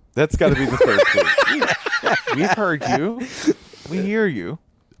you. That's got to be the first tweet. We've heard you. We hear you.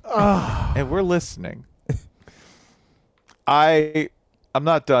 And we're listening. I'm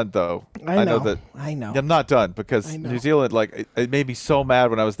not done, though. I know. I'm not done because New Zealand, it made me so mad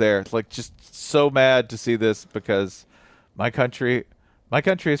when I was there. Just so mad to see this because my country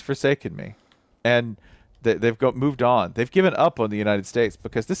has forsaken me. And They've moved on. They've given up on the United States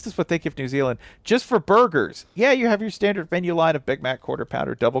because this is what they give New Zealand just for burgers. Yeah, you have your standard menu line of Big Mac, Quarter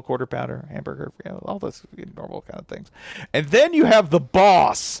Pounder, Double Quarter Pounder, hamburger, all those normal kind of things. And then you have the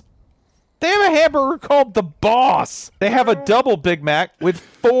Boss. They have a hamburger called the Boss. They have a double Big Mac with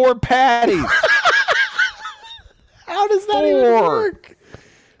 4 patties. How does that even work?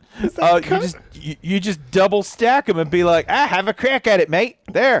 You just double stack them and be like, have a crack at it, mate.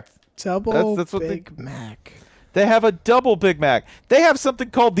 There. Double that's what Big Mac. They have a double Big Mac. They have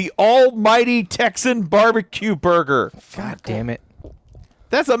something called the Almighty Texan Barbecue Burger. God damn it.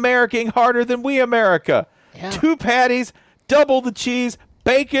 That's American harder than we America. Yeah. 2 patties, double the cheese,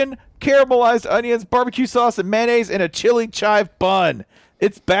 bacon, caramelized onions, barbecue sauce, and mayonnaise, and a chili chive bun.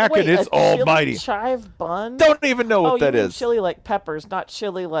 It's back and it's almighty. Chili chive bun? Don't even know what that you mean is. Chili like peppers, not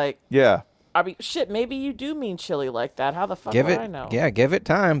chili like. Yeah. I mean, shit. Maybe you do mean chili like that. How the fuck would I know? Yeah, give it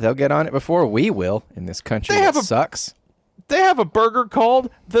time. They'll get on it before we will in this country that sucks. They have a burger called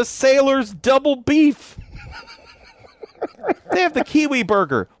the Sailor's Double Beef. They have the Kiwi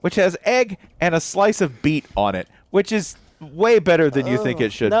Burger, which has egg and a slice of beet on it, which is way better than you think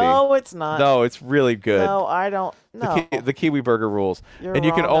it should be. No, it's not. No, it's really good. No, I don't. No. The Kiwi Burger rules. You're and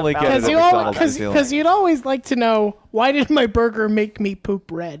you can wrong only about get it that. at McDonald's New Zealand. Because you'd always like to know, why did my burger make me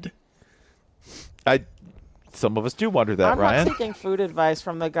poop red? Some of us do wonder that, I'm Ryan. not taking food advice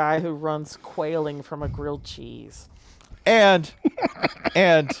from the guy who runs quailing from a grilled cheese. And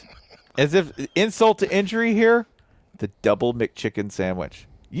as if insult to injury here, the double McChicken sandwich.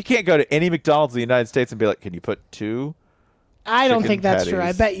 You can't go to any McDonald's in the United States and be like, can you put 2? I don't think that's patties? true.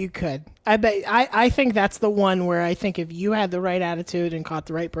 I bet you could. I think that's the one where I think if you had the right attitude and caught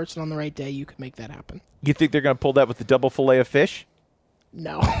the right person on the right day, you could make that happen. You think they're going to pull that with the double fillet of fish?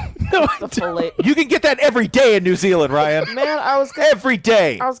 No. No, I don't. Fillet. You can get that every day in New Zealand, Ryan. Man, every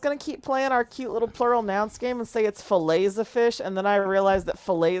day. I was gonna keep playing our cute little plural nouns game and say it's fillets of fish, and then I realized that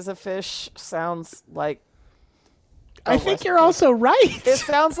fillets of fish sounds like. I think you're also right. It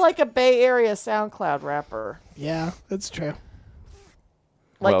sounds like a Bay Area SoundCloud rapper. Yeah, that's true.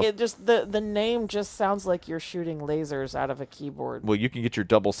 Like Well- it just the name just sounds like you're shooting lasers out of a keyboard. Well, you can get your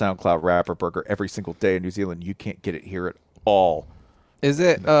double SoundCloud rapper burger every single day in New Zealand. You can't get it here at all. Is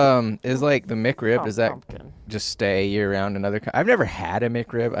it is like the McRib? Does that Pumpkin. just stay year round? I've never had a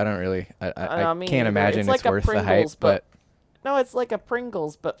McRib. I don't really. I me can't neither. imagine It's like a worth the hype. Pringles, But No, it's like a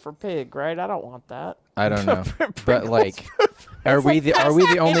Pringles, but for pig, right? I don't want that. I don't know. But like, are we the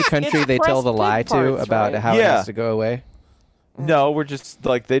only country it's they tell the pressed lie pig to parts, about right? how it Yeah. has to go away? No, we're just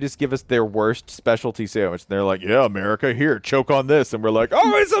like, they just give us their worst specialty sandwich. They're like, yeah, America, here, choke on this. And we're like,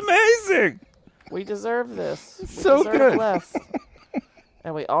 oh, it's amazing. We deserve this. We so deserve good. less.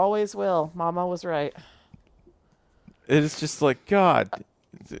 And we always will. Mama was right. It's just like, God.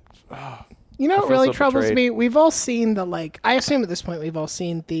 You know I what feel really so troubles betrayed. me? We've all seen I assume at this point we've all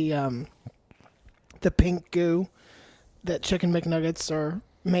seen the pink goo that chicken McNuggets are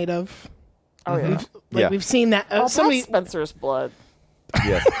made of. Oh yeah. Yeah. We've seen that. Oh, Somebody, that's Spencer's blood.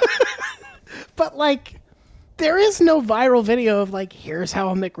 Yes. but there is no viral video of here's how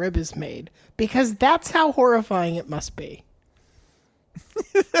a McRib is made, because that's how horrifying it must be.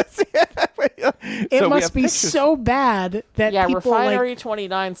 It So we must have be pictures. so bad that Yeah, people Refinery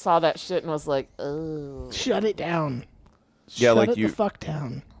 29 saw that shit and was like, oh. shut it down. Yeah, Shut like it you- the fuck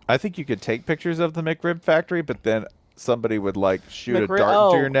down. I think you could take pictures of the McRib factory, but then somebody would shoot a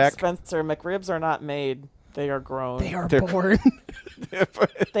dart into your neck. Spencer, McRibs are not made. They are grown. They are They're- born.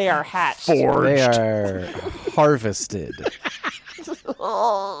 They are hatched. They are harvested.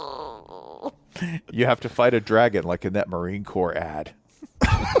 You have to fight a dragon like in that Marine Corps ad.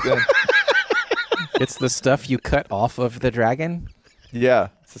 It's the stuff you cut off of the dragon. Yeah,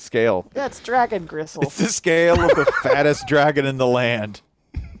 it's a scale. Yeah, it's dragon gristle. It's the scale of the fattest dragon in the land.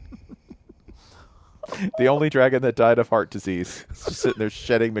 The only dragon that died of heart disease. It's just sitting there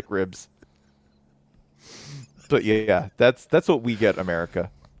shedding McRibs. But yeah, that's what we get, America.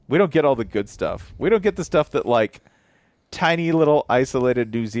 We don't get all the good stuff. We don't get the stuff that tiny little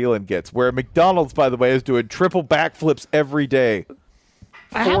isolated New Zealand gets, where McDonald's, by the way, is doing triple backflips every day.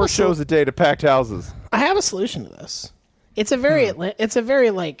 I have 4 a shows a day to packed houses. I have a solution to this. It's a very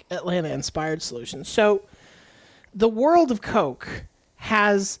Atlanta inspired solution. So the World of Coke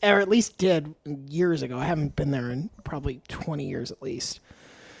has, or at least did years ago, I haven't been there in probably 20 years at least,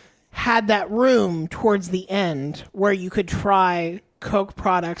 had that room towards the end where you could try Coke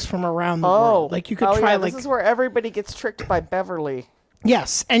products from around the world. Like you could try this is where everybody gets tricked by Beverly.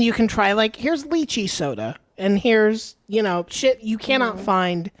 yes, and you can try here's lychee soda, and here's shit you cannot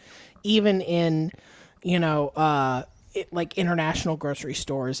find even in like international grocery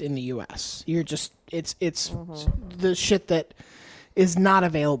stores in the U.S. You're just it's the shit that is not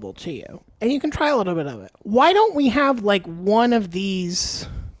available to you, and you can try a little bit of it. Why don't we have like one of these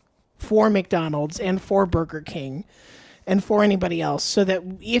for McDonald's and for Burger King and for anybody else, so that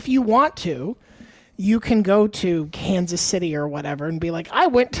if you want to, you can go to Kansas City or whatever and be like, I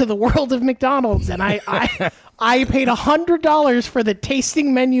went to the world of McDonald's and I paid $100 for the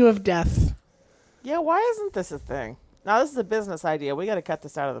tasting menu of death. Yeah, why isn't this a thing? Now this is a business idea. We got to cut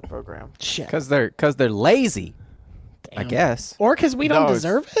this out of the program. Shit. Because they're lazy. Damn. I guess. Or because we don't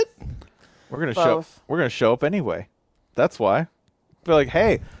deserve it. We're gonna show up anyway. That's why. Be like,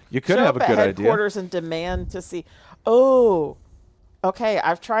 hey, you could have a good idea. Headquarters and demand to see. Oh, okay.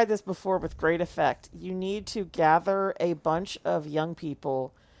 I've tried this before with great effect. You need to gather a bunch of young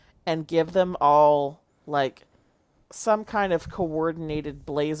people and give them all like some kind of coordinated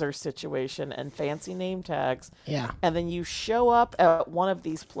blazer situation and fancy name tags. Yeah. And then you show up at one of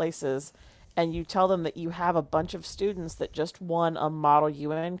these places and you tell them that you have a bunch of students that just won a Model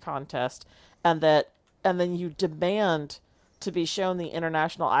UN contest, and then you demand to be shown the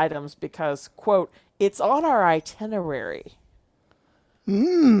international items because, quote, it's on our itinerary.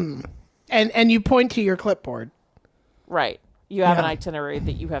 And you point to your clipboard. Right. You have an itinerary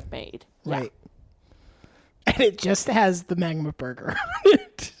that you have made. Right. And it just has the magma burger.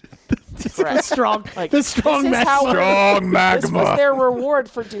 Correct. Strong magma. Strong magma. This was their reward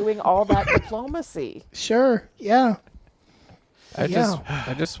for doing all that diplomacy. Sure. Yeah. I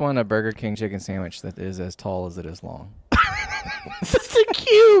just want a Burger King chicken sandwich that is as tall as it is long. It's a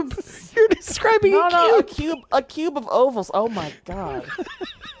cube. You're describing a cube. A cube of ovals. Oh my god.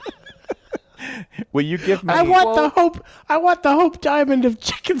 Will you give me? I want the Hope Diamond of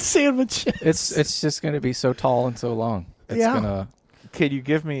chicken sandwiches. It's just gonna be so tall and so long. It's gonna. Can you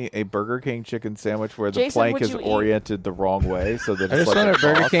give me a Burger King chicken sandwich where the Jason, plank would is you eat? oriented the wrong way so that I it's just like want a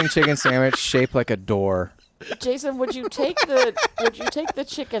Burger cross? King chicken sandwich shaped like a door. Jason, would you take the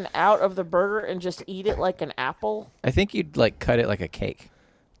chicken out of the burger and just eat it like an apple? I think you'd like cut it like a cake.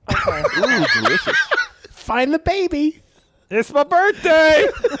 Okay. Ooh, delicious. Find the baby. It's my birthday.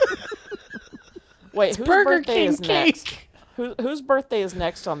 Wait, whose Burger birthday King is next? cake. Whose birthday is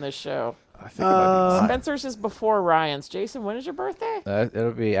next on this show? I think it might be Spencer's is before Ryan's. Jason, when is your birthday?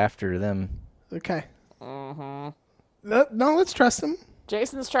 It'll be after them. Okay. No, let's trust him.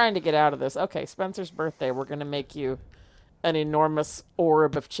 Jason's trying to get out of this. Okay, Spencer's birthday. We're going to make you an enormous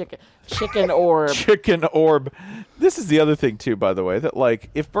orb of chicken. Chicken orb. Chicken orb. This is the other thing, too, by the way, that,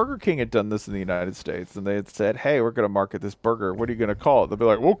 like, if Burger King had done this in the United States and they had said, hey, we're going to market this burger, what are you going to call it? They'll be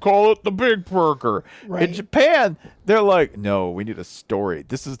like, we'll call it the Big Burger. Right. In Japan, they're like, no, we need a story.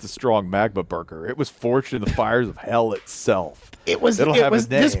 This is the strong magma burger. It was forged in the fires of hell itself.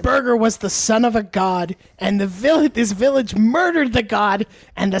 This burger was the son of a god, and this village murdered the god,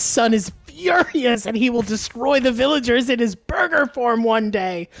 and the son is furious, and he will destroy the villagers in his burger form one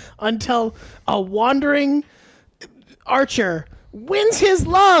day until a wandering archer wins his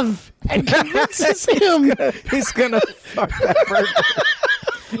love and convinces him He's gonna fuck that burger.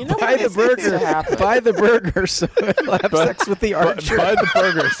 You know Buy the burger. Buy the burger so he'll have sex with the archer. Buy the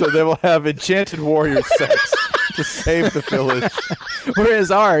burger so they will have enchanted warrior sex to save the village.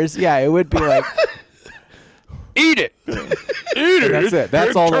 Whereas ours, it would be like, eat it. Eat it. That's it.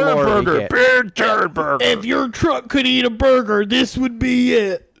 That's all the lore we get. Big turd burger. if your truck could eat a burger, this would be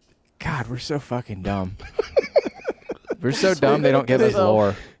it. God, we're so fucking dumb. We're so dumb they don't give us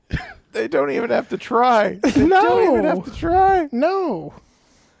lore. They don't even have to try. They No. don't even have to try. No.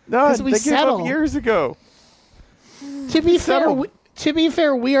 No, 'Cause we they gave settle. up years ago. To be fair,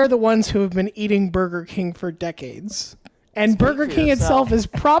 settled. we are the ones who have been eating Burger King for decades. And Burger for King yourself. itself is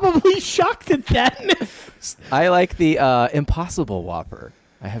probably shocked at that. I like the Impossible Whopper.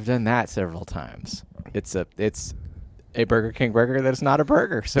 I have done that several times. It's a Burger King burger that's not a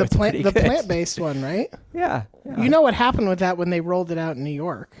burger, so it's pretty good. plant-based one, right? Yeah. You know what happened with that when they rolled it out in New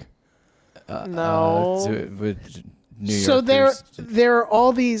York? No. With New So Yorkers. there are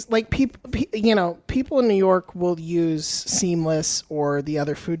all these like people in New York will use Seamless or the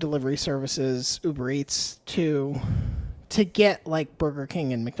other food delivery services, Uber Eats, to get like Burger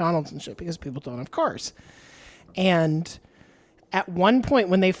King and McDonald's and shit because people don't have cars. And at one point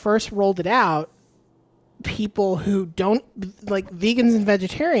when they first rolled it out, people who don't like vegans and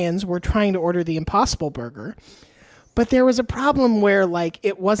vegetarians were trying to order the Impossible Burger. But there was a problem where like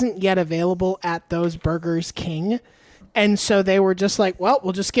it wasn't yet available at those Burgers King, And so they were just like, well,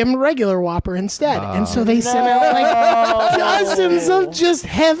 we'll just give him a regular Whopper instead. And so they sent out like dozens of just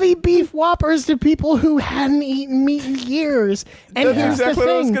heavy beef Whoppers to people who hadn't eaten meat in years. And That's here's exactly the what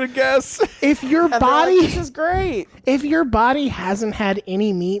I was thing. going to guess. If your And they're body like, this is great. if your body hasn't had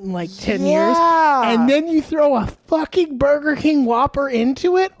any meat in like 10 years, Yeah. and then you throw a fucking Burger King Whopper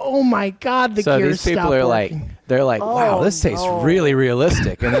into it, oh my God, the So gears these people stop are working. they're like, wow, Oh, this tastes no. really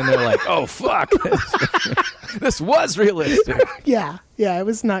realistic. And then they're like, oh, fuck. This was realistic. Yeah, it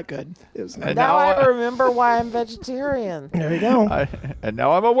was not good. It was not And good. Now I I- remember why I'm vegetarian. There you go. and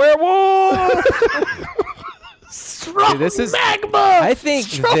now I'm a werewolf. Strong See, this is- magma! I think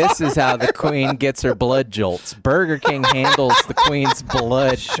this is how the queen gets her blood jolts. Burger King handles the queen's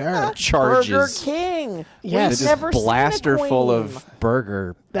blood charges. Burger King. Yes. We've They never just blast seen a her full queen. of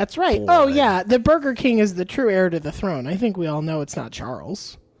burger. That's right. blood. Oh, yeah. The Burger King is the true heir to the throne. I think we all know it's not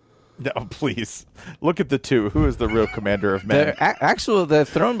Charles. No, please. Look at the two. Who is the real commander of men? The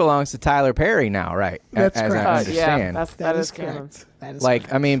throne belongs to Tyler Perry now, right? That's As correct. I Yeah, understand. that is correct. canon. That is Like,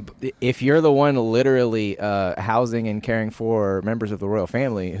 correct. I mean, if you're the one literally housing and caring for members of the royal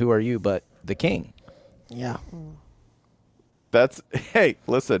family, who are you but the king? Yeah. Hey,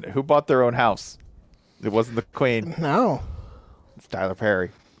 listen, who bought their own house? It wasn't the queen. No. It's Tyler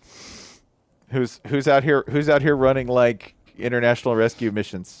Perry. Who's out here running like international rescue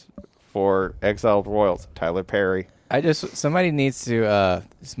missions for exiled royals? Tyler Perry. Somebody needs to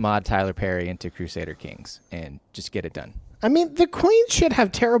mod Tyler Perry into Crusader Kings and just get it done. I mean, the queen should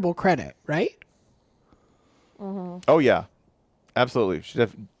have terrible credit, right? Oh yeah. Absolutely. Should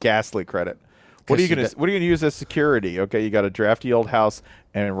have ghastly credit. What are you gonna use as security? Okay, you got a drafty old house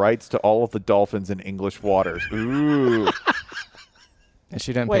and rights to all of the dolphins in English waters. Ooh. And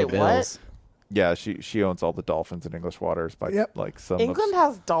she doesn't Wait, pay what? bills. Yeah, she owns all the dolphins in English waters by like some England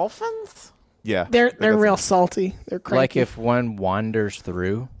has dolphins? Yeah. They're They got real some- salty. They're cranky. Like if one wanders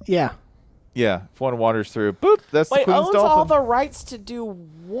through. Yeah. Yeah, if one wanders through, boop, that's Wait, the queen's owns dolphin. all the rights to do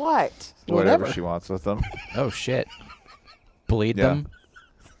what? Whatever whatever. she wants with them. Oh shit! Bleed Yeah. them.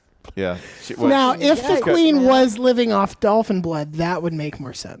 Yeah. Now, if the Yikes, queen man. was living off dolphin blood, that would make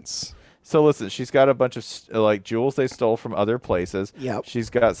more sense. So listen, she's got a bunch of like jewels they stole from other places. Yep. She's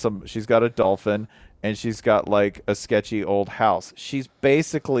got a dolphin, and she's got like a sketchy old house. She's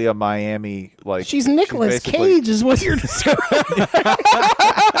basically a Miami like. She's Nicolas basically- Cage, is what you're describing.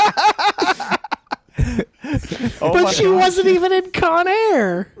 Oh But my she God. wasn't even in Con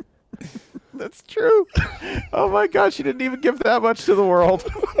Air. That's true. Oh my God, she didn't even give that much to the world.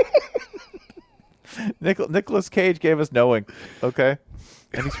 Nicolas Cage gave us Knowing, okay,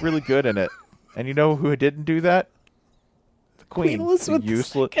 and he's really good in it. And you know who didn't do that? The Queen, Elizabeth the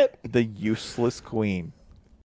useless, II. the useless Queen.